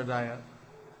sampradaya.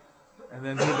 And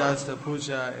then he does the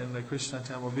puja in the Krishna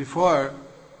temple. Before,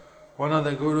 one of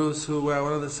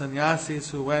the sannyasis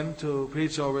who went to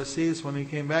preach overseas, when he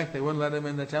came back, they wouldn't let him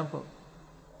in the temple.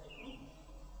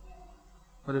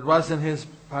 But it wasn't his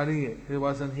party. He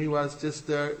was just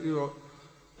there,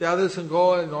 the others can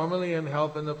go normally and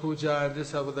help in the puja, and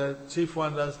just help, the chief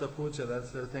one does the puja,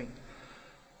 that's their thing.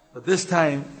 But this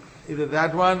time, either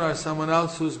that one or someone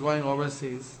else who's going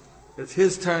overseas, it's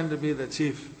his turn to be the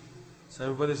chief. So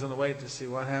everybody's going to wait to see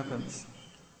what happens.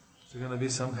 Is there going to be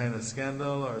some kind of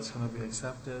scandal, or it's going to be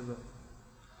accepted?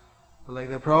 But like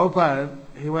the Prabhupada,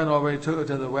 he went over, he took it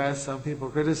to the West. Some people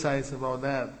criticized about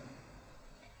that.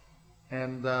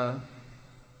 And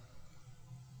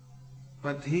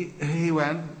but he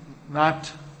went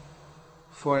not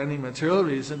for any material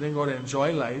reason, didn't go to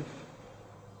enjoy life.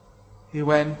 He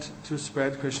went to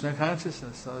spread Krishna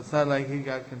consciousness. So it's not like he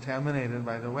got contaminated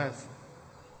by the West,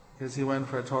 because he went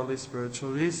for a totally spiritual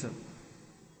reason.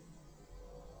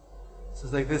 So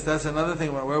it's like this. That's another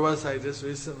thing. Where was I just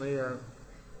recently?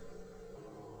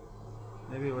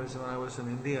 Maybe it was when I was in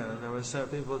India. There were some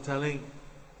people telling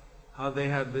how they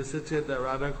had visited the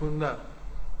Radhakunda.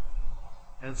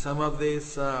 And some of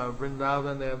these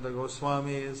Vrindavan, they have the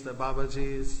Goswamis, the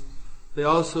Babajis, they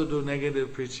also do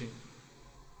negative preaching.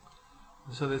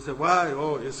 So they said, why?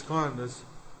 Oh, ISKCON,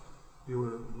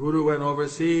 Guru went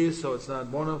overseas, so it's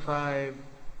not bona fide.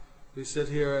 We sit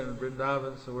here in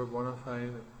Vrindavan, so we're bona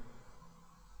fide.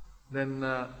 Then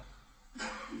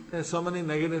there's so many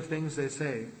negative things they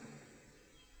say.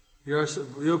 Your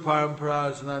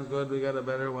parampara is not good, we got a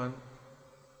better one.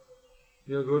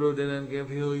 Your Guru didn't give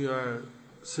you your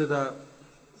Siddha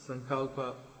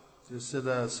Sankalpa, your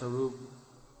Siddha Sarup.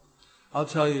 I'll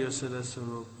tell you your Siddha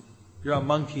Sarup. You're a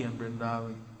monkey in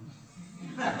Vrindavan.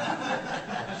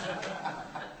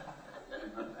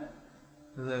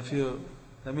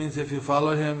 That means if you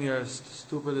follow him, you're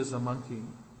stupid as a monkey.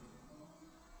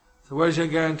 So where's your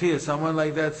guarantee? If someone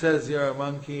like that says you're a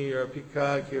monkey, you're a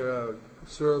peacock, you're a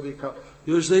surabhi,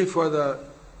 usually for the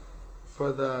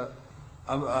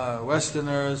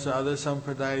Westerners or other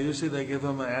sampradaya, usually they give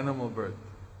them an animal birth.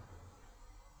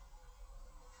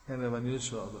 Kind of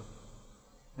unusual, but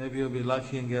maybe you'll be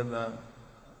lucky and get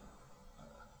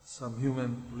some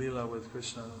human lila with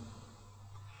Krishna.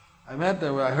 I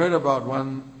heard about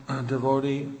one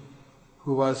devotee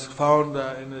who was found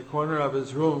in the corner of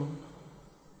his room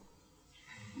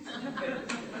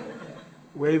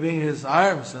waving his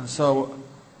arms. And so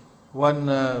one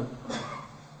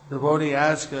devotee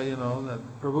asked, that,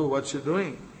 Prabhu, what you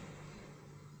doing?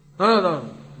 No,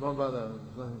 don't bother,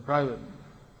 it's nothing private.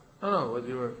 No, what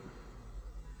you were...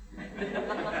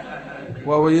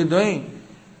 What were you doing?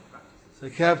 So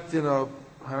he kept,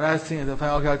 harassing him. Okay,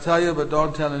 I'll tell you, but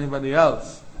don't tell anybody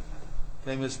else.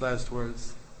 Famous last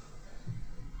words.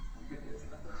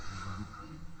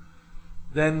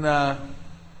 Then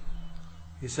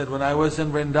he said, when I was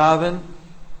in Vrindavan,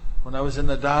 when I was in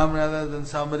the Dham rather, then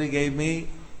somebody gave me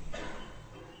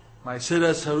my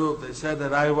Siddha Sarup. They said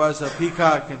that I was a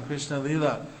peacock in Krishna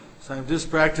Leela. So I'm just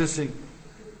practicing.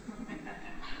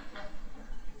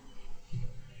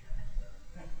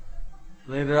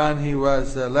 Later on he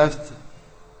was left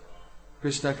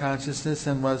Krishna consciousness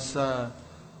and was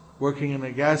working in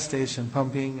a gas station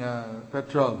pumping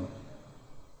petrol.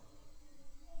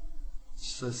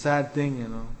 It's a sad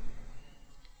thing,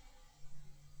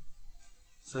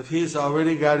 So if he's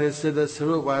already got his Siddha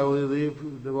Sarup, why will he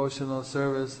leave devotional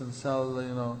service and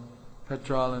sell,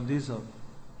 petrol and diesel?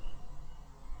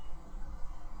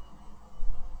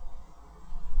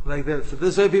 Like that. So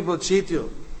this way people cheat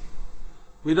you.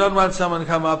 We don't want someone to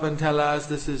come up and tell us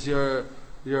this is your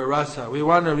rasa. We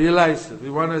want to realize it. We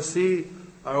want to see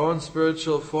our own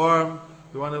spiritual form.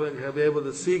 We want to be able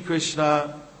to see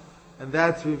Krishna. And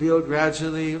that's revealed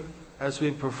gradually as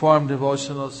we perform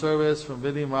devotional service from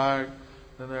Vidhi Marg.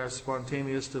 Then our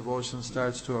spontaneous devotion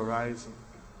starts to arise.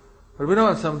 But we don't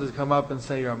want someone to come up and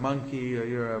say you're a monkey, or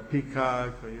you're a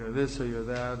peacock, or you're this, or you're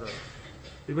that. Or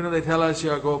even if they tell us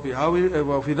you're a gopi,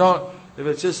 if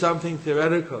it's just something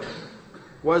theoretical,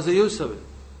 what's the use of it?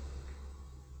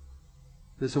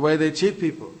 This is the way they cheat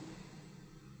people.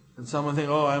 And someone think,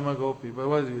 oh, I'm a gopi.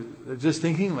 But they're just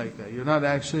thinking like that. You're not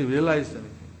actually realized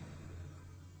anything.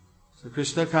 So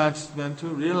Krishna consciousness meant to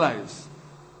realize.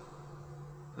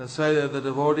 That's why the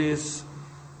devotees,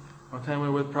 one time we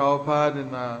were with Prabhupada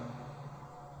and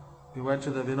we went to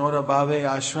the Vinoda Bhave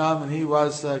ashram, and he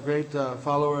was a great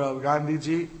follower of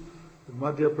Gandhiji in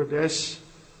Madhya Pradesh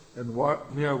and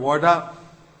near Wardha.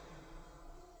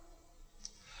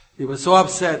 He was so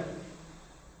upset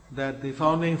that the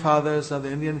founding fathers of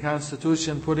the Indian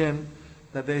Constitution put in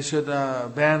that they should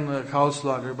ban cow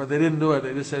slaughter, but they didn't do it.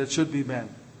 They just said it should be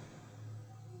banned.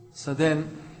 So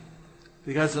then,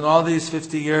 because in all these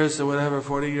 50 years or whatever,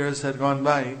 40 years had gone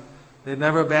by, they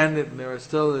never banned it, and they were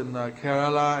still in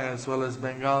Kerala as well as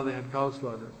Bengal, they had cow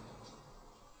slaughter.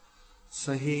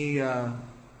 So he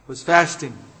was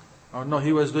fasting,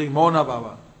 he was doing Mona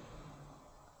Bhava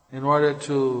in order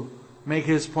to make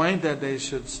his point that they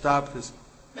should stop this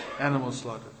animal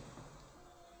slaughter.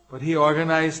 But he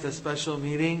organized a special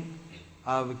meeting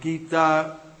of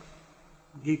Gita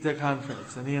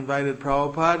conference, and he invited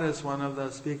Prabhupada as one of the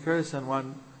speakers, and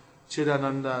one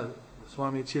Chidananda,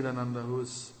 Swami Chidananda,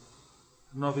 who's,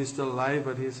 I don't know if he's still alive,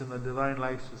 but he's in the Divine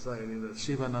Life Society, the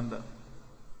Shivananda.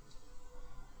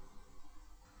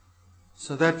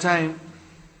 So that time,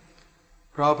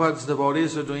 Prabhupada's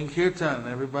devotees were doing kirtan.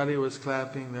 Everybody was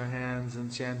clapping their hands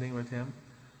and chanting with him.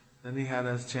 Then he had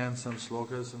us chant some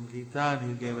slokas from Gita, and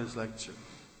he gave his lecture.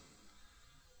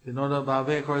 Vinoda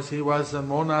Bhave, of course, he was a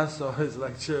Mona, so his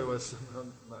lecture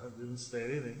didn't say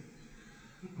anything.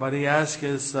 But he asked he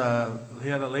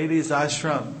had a ladies'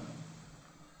 ashram.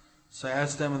 So I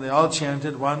asked them, and they all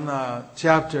chanted one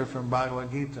chapter from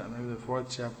Bhagavad Gita, maybe the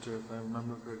 4th chapter, if I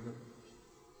remember correctly.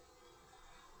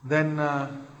 Then,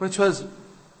 which was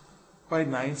quite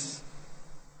nice.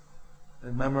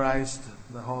 They memorized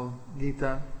the whole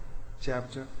Gita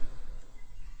chapter.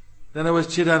 Then it was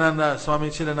Chidananda, Swami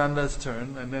Chidananda's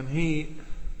turn, and then he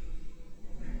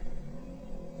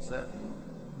said,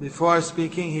 before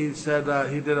speaking, he said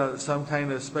he did some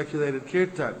kind of speculated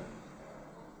kirtan.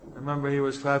 I remember he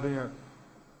was clapping her,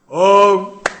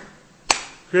 Om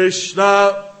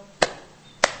Krishna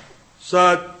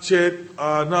Satchit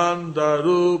Ananda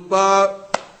Rupa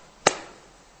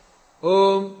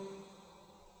Om,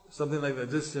 something like that,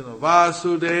 just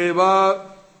Vasudeva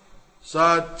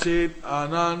Satchit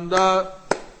Ananda.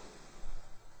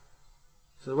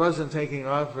 So it wasn't taking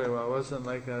off very well. It wasn't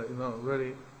like a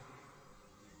really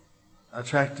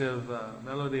attractive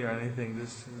melody or anything,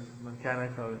 just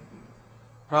mechanical.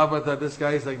 Prabhupada thought this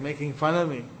guy is like making fun of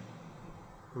me.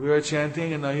 We were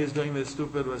chanting, and now he's doing this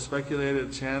stupid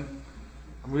speculated chant.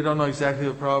 And we don't know exactly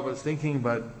what Prabhupada was thinking,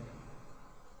 but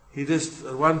he just,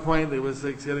 at one point, he was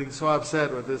like getting so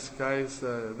upset with this guy's,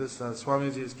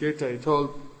 Swamiji's kirtan. He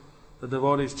told the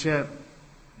devotees chant.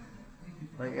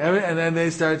 And then they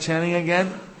started chanting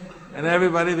again, and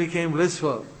everybody became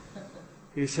blissful.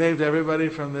 He saved everybody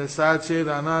from the Satchit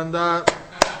Ananda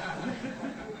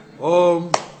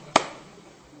Om.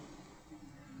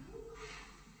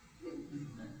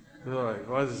 You're like,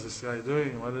 what is this guy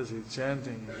doing? What is he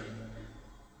chanting?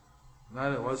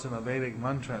 It wasn't a Vedic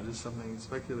mantra, just something he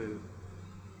speculated.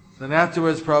 Then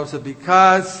afterwards Prabhupada said,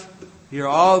 because you're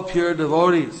all pure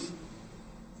devotees,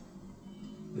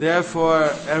 therefore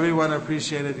everyone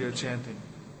appreciated your chanting.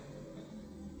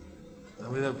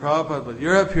 And we said, Prabhupada, but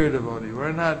you're a pure devotee,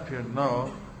 we're not pure.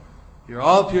 No, you're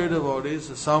all pure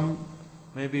devotees. Some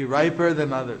may be riper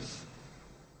than others.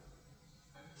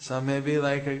 Some may be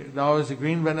like, now is the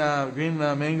green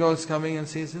mangoes coming in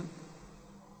season?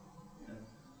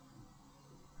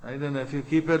 Right? And if you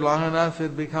keep it long enough,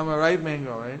 it become a ripe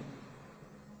mango, right?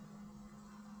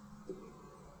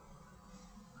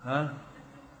 Huh?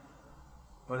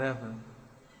 What happened?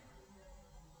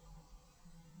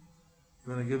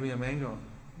 You want to give me a mango?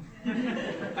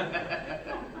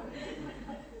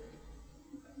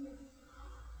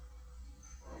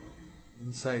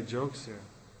 Inside jokes here.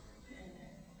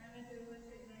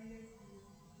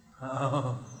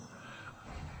 Oh.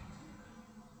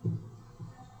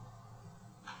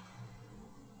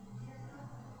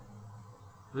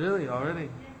 Really? Already?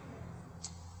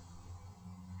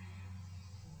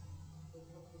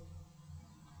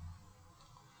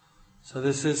 So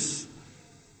this is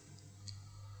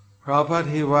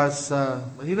Prabhupada.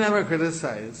 He never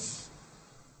criticized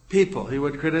people. He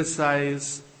would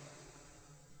criticize,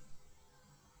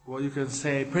 well, you can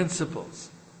say, principles.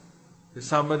 If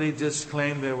somebody just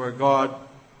claimed they were God,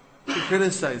 he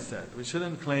criticized that. We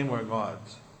shouldn't claim we're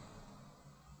gods.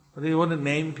 But he wouldn't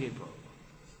name people,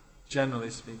 generally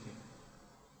speaking,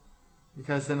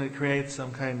 because then it creates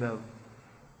some kind of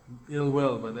ill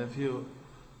will. But if you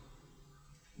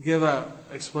give an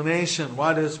explanation,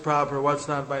 what is proper, what's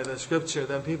not by the scripture,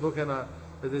 then people can, as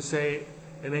they say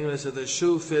in English, if the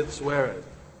shoe fits, wear it.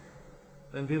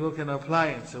 Then people can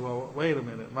apply it and say, well, wait a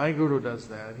minute, my guru does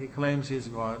that. He claims he's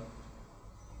God.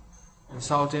 In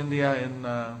South India, in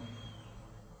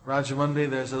Rajahmundry,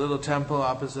 there's a little temple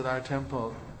opposite our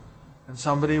temple. And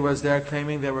somebody was there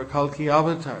claiming they were Kalki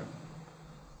Avatar.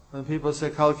 When people say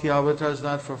Kalki Avatar is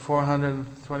not for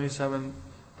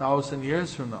 427,000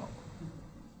 years from now.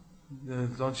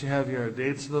 Don't you have your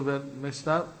dates a little bit mixed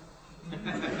up?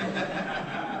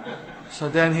 So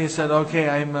then he said, okay,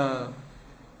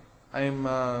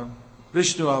 I'm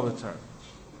Vishnu Avatar.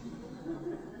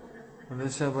 And they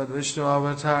said, but Vishnu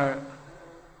Avatar,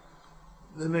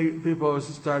 then people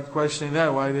start questioning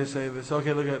that. Why do they say this?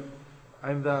 Okay, look at,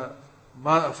 I'm the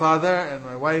father and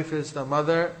my wife is the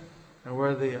mother and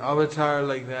we're the avatar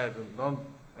like that. And don't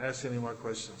ask any more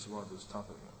questions about this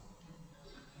topic.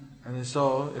 And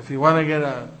so, if you want to get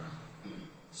a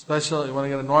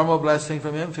normal blessing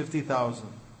from him, 50,000.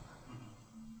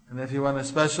 And if you want a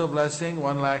special blessing,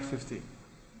 150,000.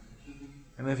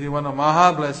 And if you want a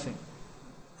Maha blessing,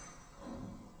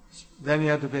 then you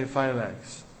have to pay 5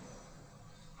 lakhs.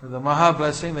 For the Maha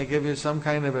blessing, they give you some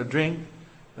kind of a drink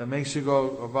that makes you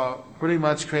go about pretty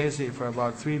much crazy for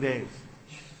about 3 days.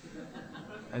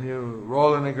 And you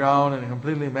roll on the ground and you're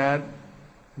completely mad.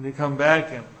 And you come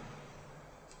back and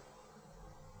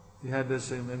you had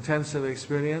this intensive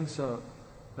experience, so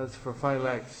that's for 5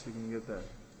 lakhs you can get that.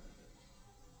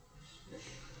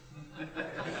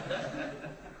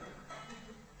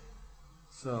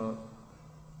 So,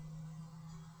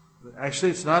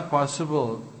 actually it's not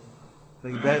possible.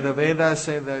 The Vedas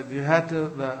say that you had to,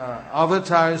 the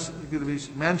avatars could be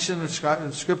mentioned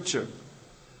in scripture.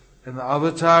 And the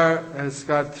avatar has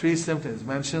got 3 symptoms.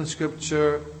 Mentioned in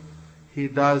scripture, he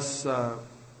does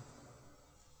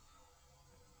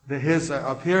his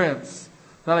appearance.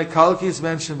 Not like Kalki is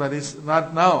mentioned, but he's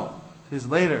not now. He's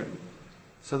later.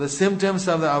 So the symptoms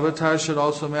of the avatar should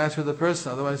also match with the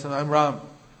person. Otherwise, I'm Ram.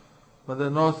 But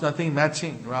there's nothing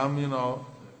matching. Ram,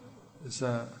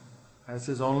 has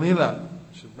his own lila.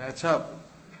 Should match up.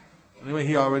 Anyway,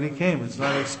 he already came. He's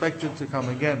not expected to come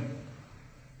again.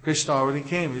 Krishna already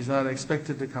came. He's not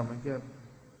expected to come again.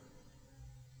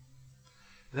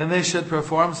 Then they should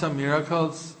perform some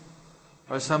miracles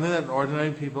or something that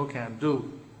ordinary people can't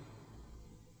do.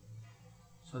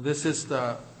 So this is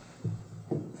the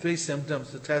 3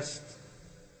 symptoms to test.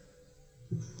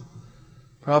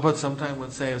 Prabhupada sometimes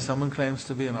would say, if someone claims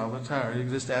to be an avatar, you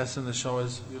just ask him to show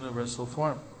his universal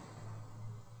form.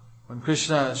 When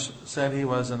Krishna said he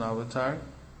was an avatar,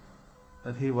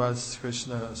 that he was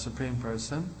Krishna, Supreme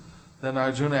Person, then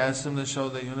Arjuna asked him to show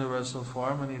the universal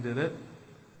form, and he did it.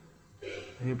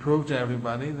 He proved to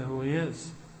everybody who he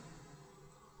is.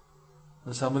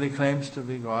 If somebody claims to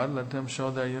be God, let them show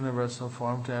their universal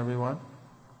form to everyone.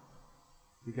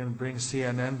 You can bring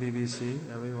CNN, BBC,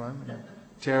 everyone.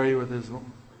 Terry with his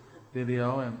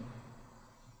video, and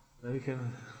then we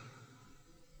can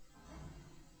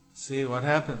see what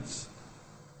happens.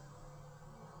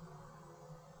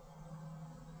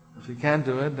 If you can't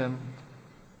do it, then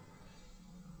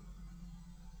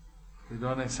we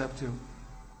don't accept you.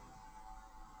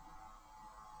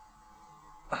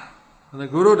 And the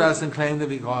Guru doesn't claim to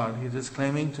be God. He's just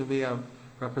claiming to be a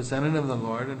representative of the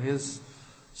Lord, and he's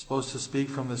supposed to speak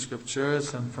from the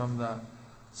scriptures and from the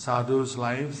sadhus'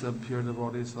 lives, the pure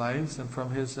devotees' lives, and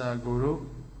from his Guru.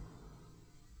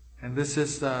 And this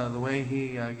is the way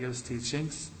he gives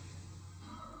teachings.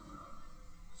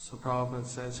 So Prabhupada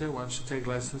says here, one should take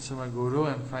lessons from a Guru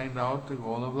and find out the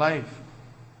goal of life.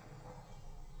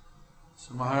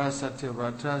 So Maharaj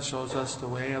Satyavrata shows us the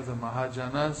way of the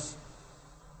Mahajanas.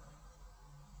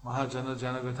 Mahajana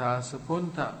Janagata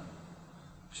Sapunta.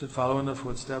 We should follow in the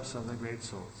footsteps of the great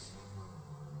souls.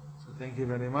 So thank you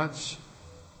very much.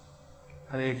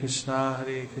 Hare Krishna,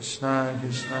 Krishna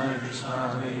Krishna,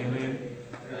 Hare Hare,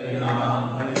 Hare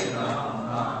Ram, Hare Ram,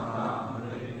 Ram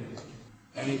Hare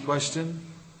Hare. Any question?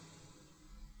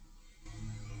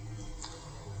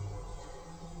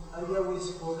 Earlier we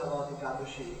spoke about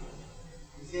Ekadashi.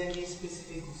 Is there any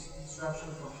specific instruction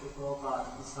from Sri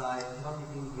Prabhupada besides not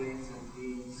eating grains and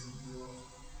beans,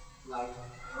 like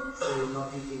say not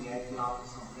eating eggplant or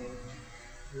something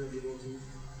to the devotee?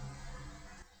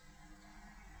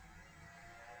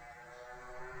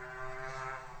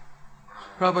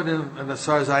 Prabhupada didn't, and as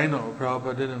far as I know,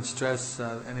 Prabhupada didn't stress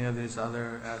any of these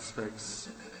other aspects.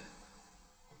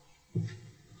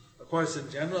 Of course, in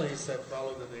general, he said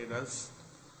follow the Vedas.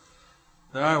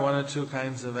 There are one or two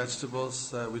kinds of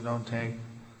vegetables that we don't take.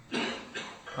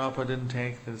 Prabhupada didn't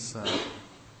take this,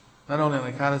 not only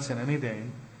on Ekadasi, any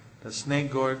day, the snake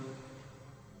gourd,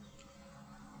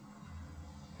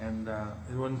 and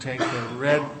he wouldn't take the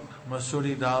red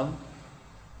masuri dal,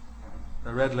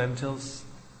 the red lentils.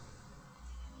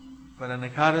 But on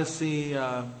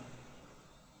Ekadasi,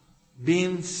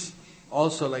 beans,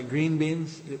 also like green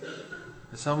beans,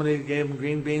 if somebody gave him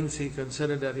green beans, he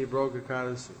considered that he broke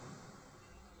Ekadasi.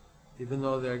 Even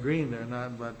though they're green, they're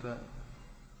not, but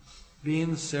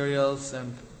beans, cereals,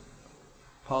 and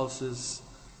pulses.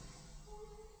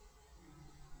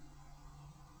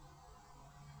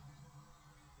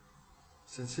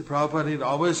 Since Prabhupada, he'd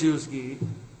always use ghee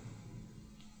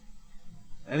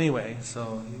anyway,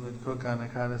 so he would cook on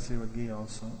Ekadasi with ghee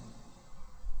also.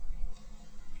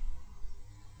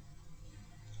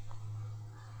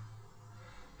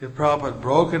 If Prabhupada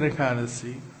broke an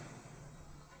Ekadasi,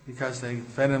 because they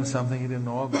fed him something he didn't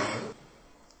know about,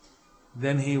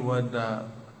 then he would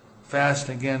fast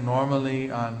again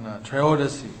normally on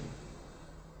Trayodasi,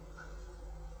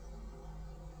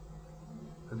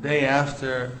 the day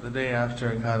after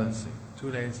Ekadasi,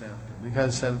 2 days after,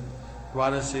 because said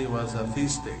Dwadasi was a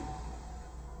feast day.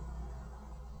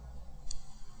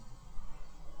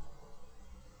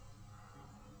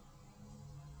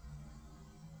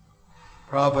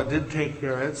 Prabhupada did take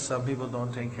carrots. Some people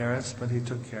don't take carrots, but he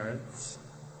took carrots.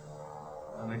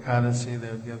 On Ekadasi,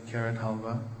 they would give carrot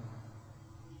halva.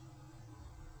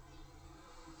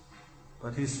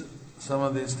 But some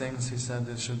of these things, he said,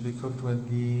 they should be cooked with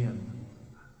ghee and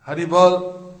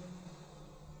Haribol.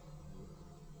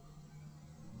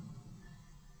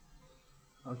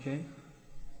 Okay. You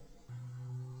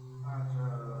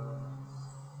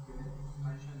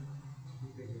mentioned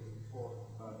before,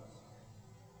 but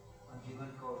a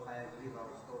demon called Hayagriva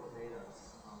was told Vedas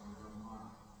from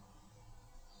Brahma.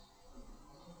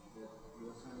 That you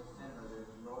also understand that the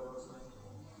Lord also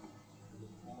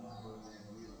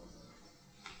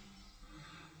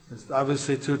It's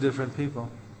obviously two different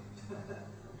people.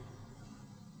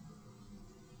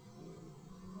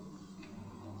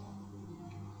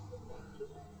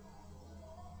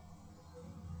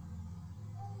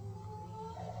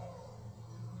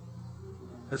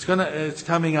 It's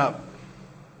coming up.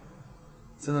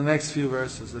 It's in the next few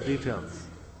verses, the details.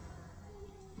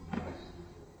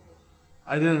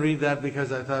 I didn't read that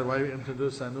because I thought, why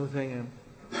introduce a new thing? And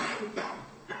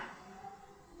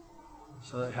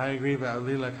so Hayagriva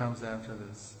Lila comes after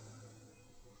this.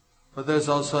 But there's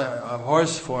also a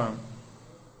horse form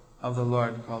of the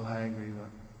Lord called Hayagriva.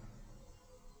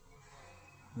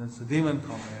 And it's a demon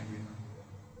called Hayagriva.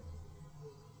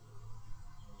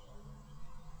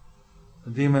 The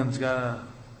demon's got a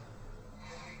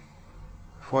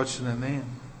fortunate name.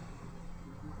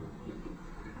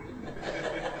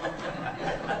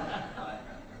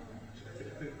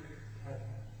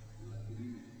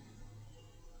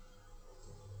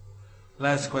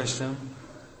 Last question.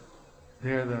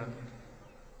 Here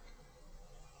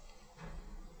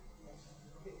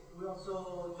we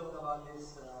also talked about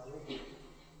this repeat.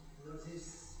 There's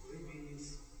this repeat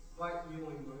is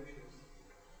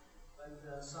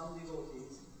But some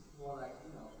devotees, more like,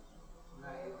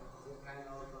 like the kind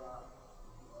of,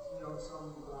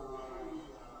 some,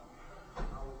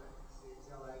 how would I say,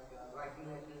 they're like writing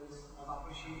letters of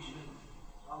appreciation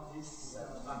of this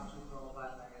Bhakti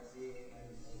Prabhupada magazine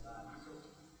and that. So,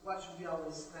 what should be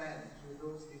our stand to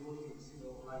those devotees?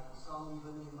 Like some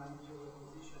even in managerial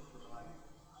position, like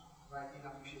writing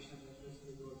appreciation letters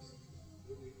to those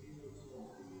people.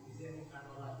 So, is there any kind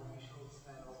of like official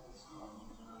stand of this result?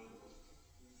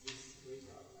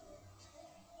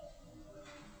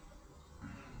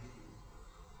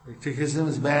 Riktikism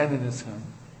is banned in Islam.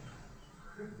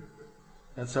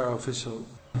 That's our official.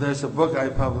 There's a book I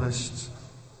published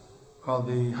called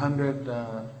The 100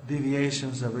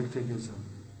 Deviations of Riktikism.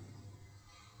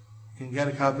 You can get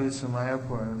a copy from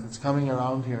Mayapur. If it's coming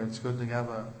around here, it's good to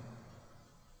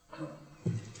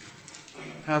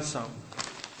have some.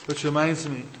 Which reminds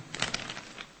me,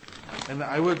 and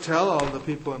I would tell all the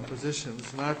people in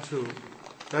positions not to,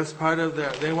 that's part of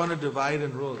they want to divide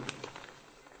and rule.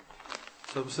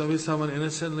 So someone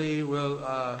innocently will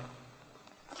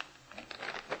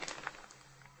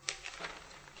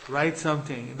write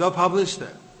something. They'll publish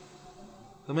that.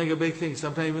 They'll make a big thing.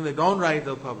 Sometimes even they don't write,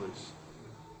 they'll publish.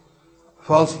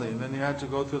 Falsely. Then you have to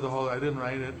go through the whole, I didn't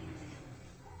write it.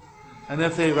 And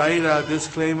if they write a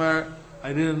disclaimer,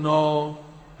 I didn't know,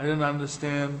 I didn't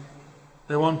understand,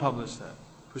 they won't publish that,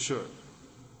 for sure.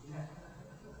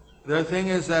 Their thing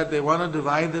is that they want to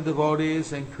divide the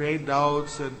devotees and create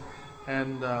doubts,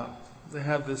 and they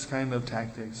have this kind of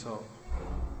tactic. So,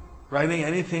 writing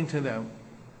anything to them,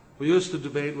 we used to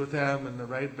debate with them and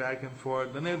write back and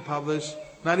forth. Then they'd publish,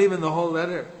 not even the whole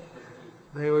letter.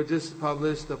 They would just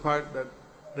publish the part that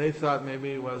they thought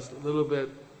maybe was a little bit,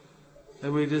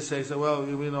 and we just say, well,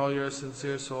 we know you're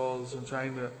sincere souls and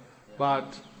trying to,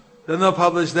 but then they'll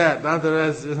publish that, not the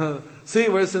rest. See,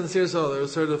 we're sincere souls, they're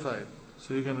certified.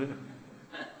 So you can,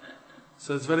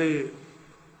 so it's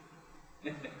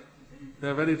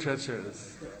they're very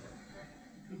treacherous.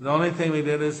 The only thing we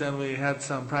did is then we had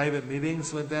some private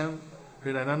meetings with them.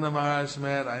 Hridayananda Maharaj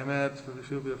met, I met, a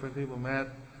few different people met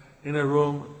in a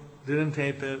room, didn't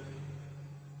tape it.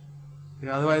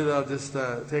 Otherwise they'll just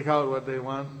take out what they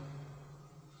want.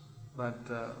 But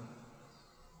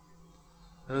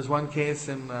there was one case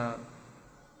in,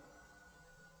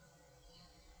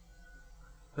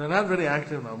 they're not very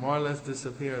active now, more or less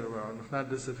disappeared, or if not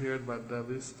disappeared, but at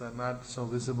least not so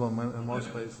visible in most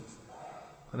places.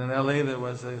 But in LA there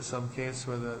was some case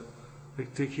where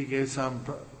he gave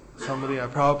somebody a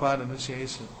Prabhupada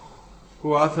initiation.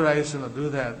 Who authorized him to do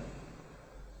that?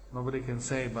 Nobody can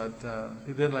say, but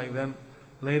he did. Like then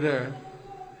later,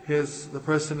 the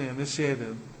person he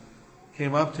initiated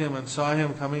came up to him and saw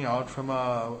him coming out from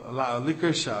a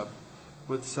liquor shop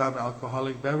with some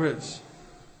alcoholic beverage,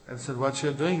 and said, "What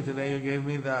you're doing today? You gave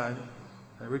me the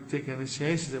Riktik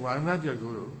initiation." He said, "Well, I'm not your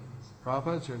guru.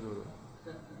 Prabhupada's your guru."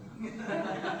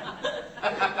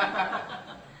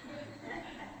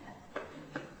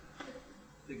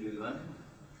 The good one.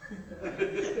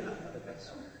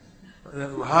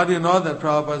 How do you know that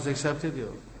Prabhupada's accepted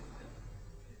you?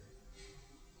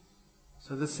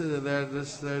 So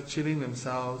they're cheating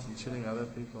themselves and cheating other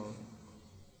people.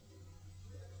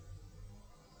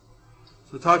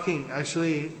 So talking,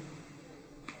 actually,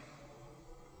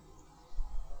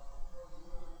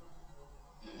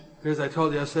 here's I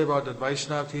told you yesterday about the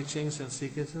Vaishnava teachings in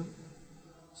Sikhism.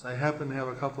 So I happen to have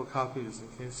a couple copies in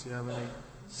case you have any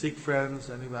Sikh friends,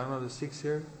 I don't know the Sikhs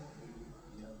here.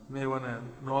 You may want to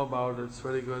know about it, it's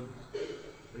very good.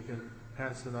 We can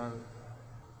pass it on.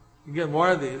 You can get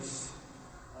more of these.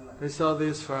 They sell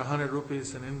these for 100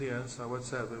 rupees in India, so what's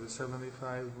that, maybe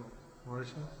 75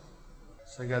 Mauritius?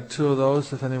 So I got 2 of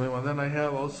those if anybody wants. Then I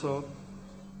have also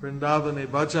Vrindavani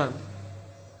Bhajan,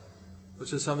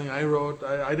 which is something I wrote.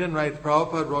 I didn't write,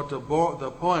 Prabhupada wrote the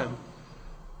poem,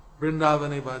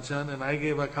 Vrindavani Bhajan, and I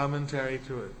gave a commentary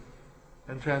to it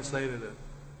and translated it.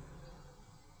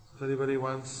 If anybody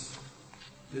wants,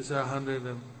 these are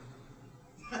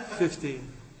 150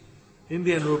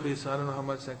 Indian rupees, so I don't know how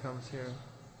much that comes here.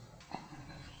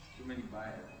 Too many buy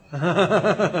it.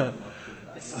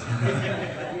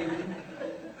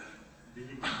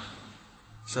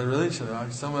 So really,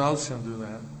 someone else can do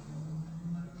that.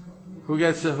 Who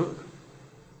gets the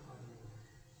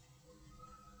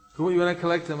who you want to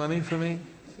collect the money for me?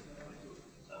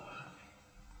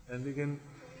 And you can.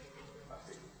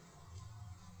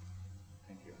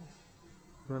 Thank you.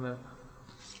 You want to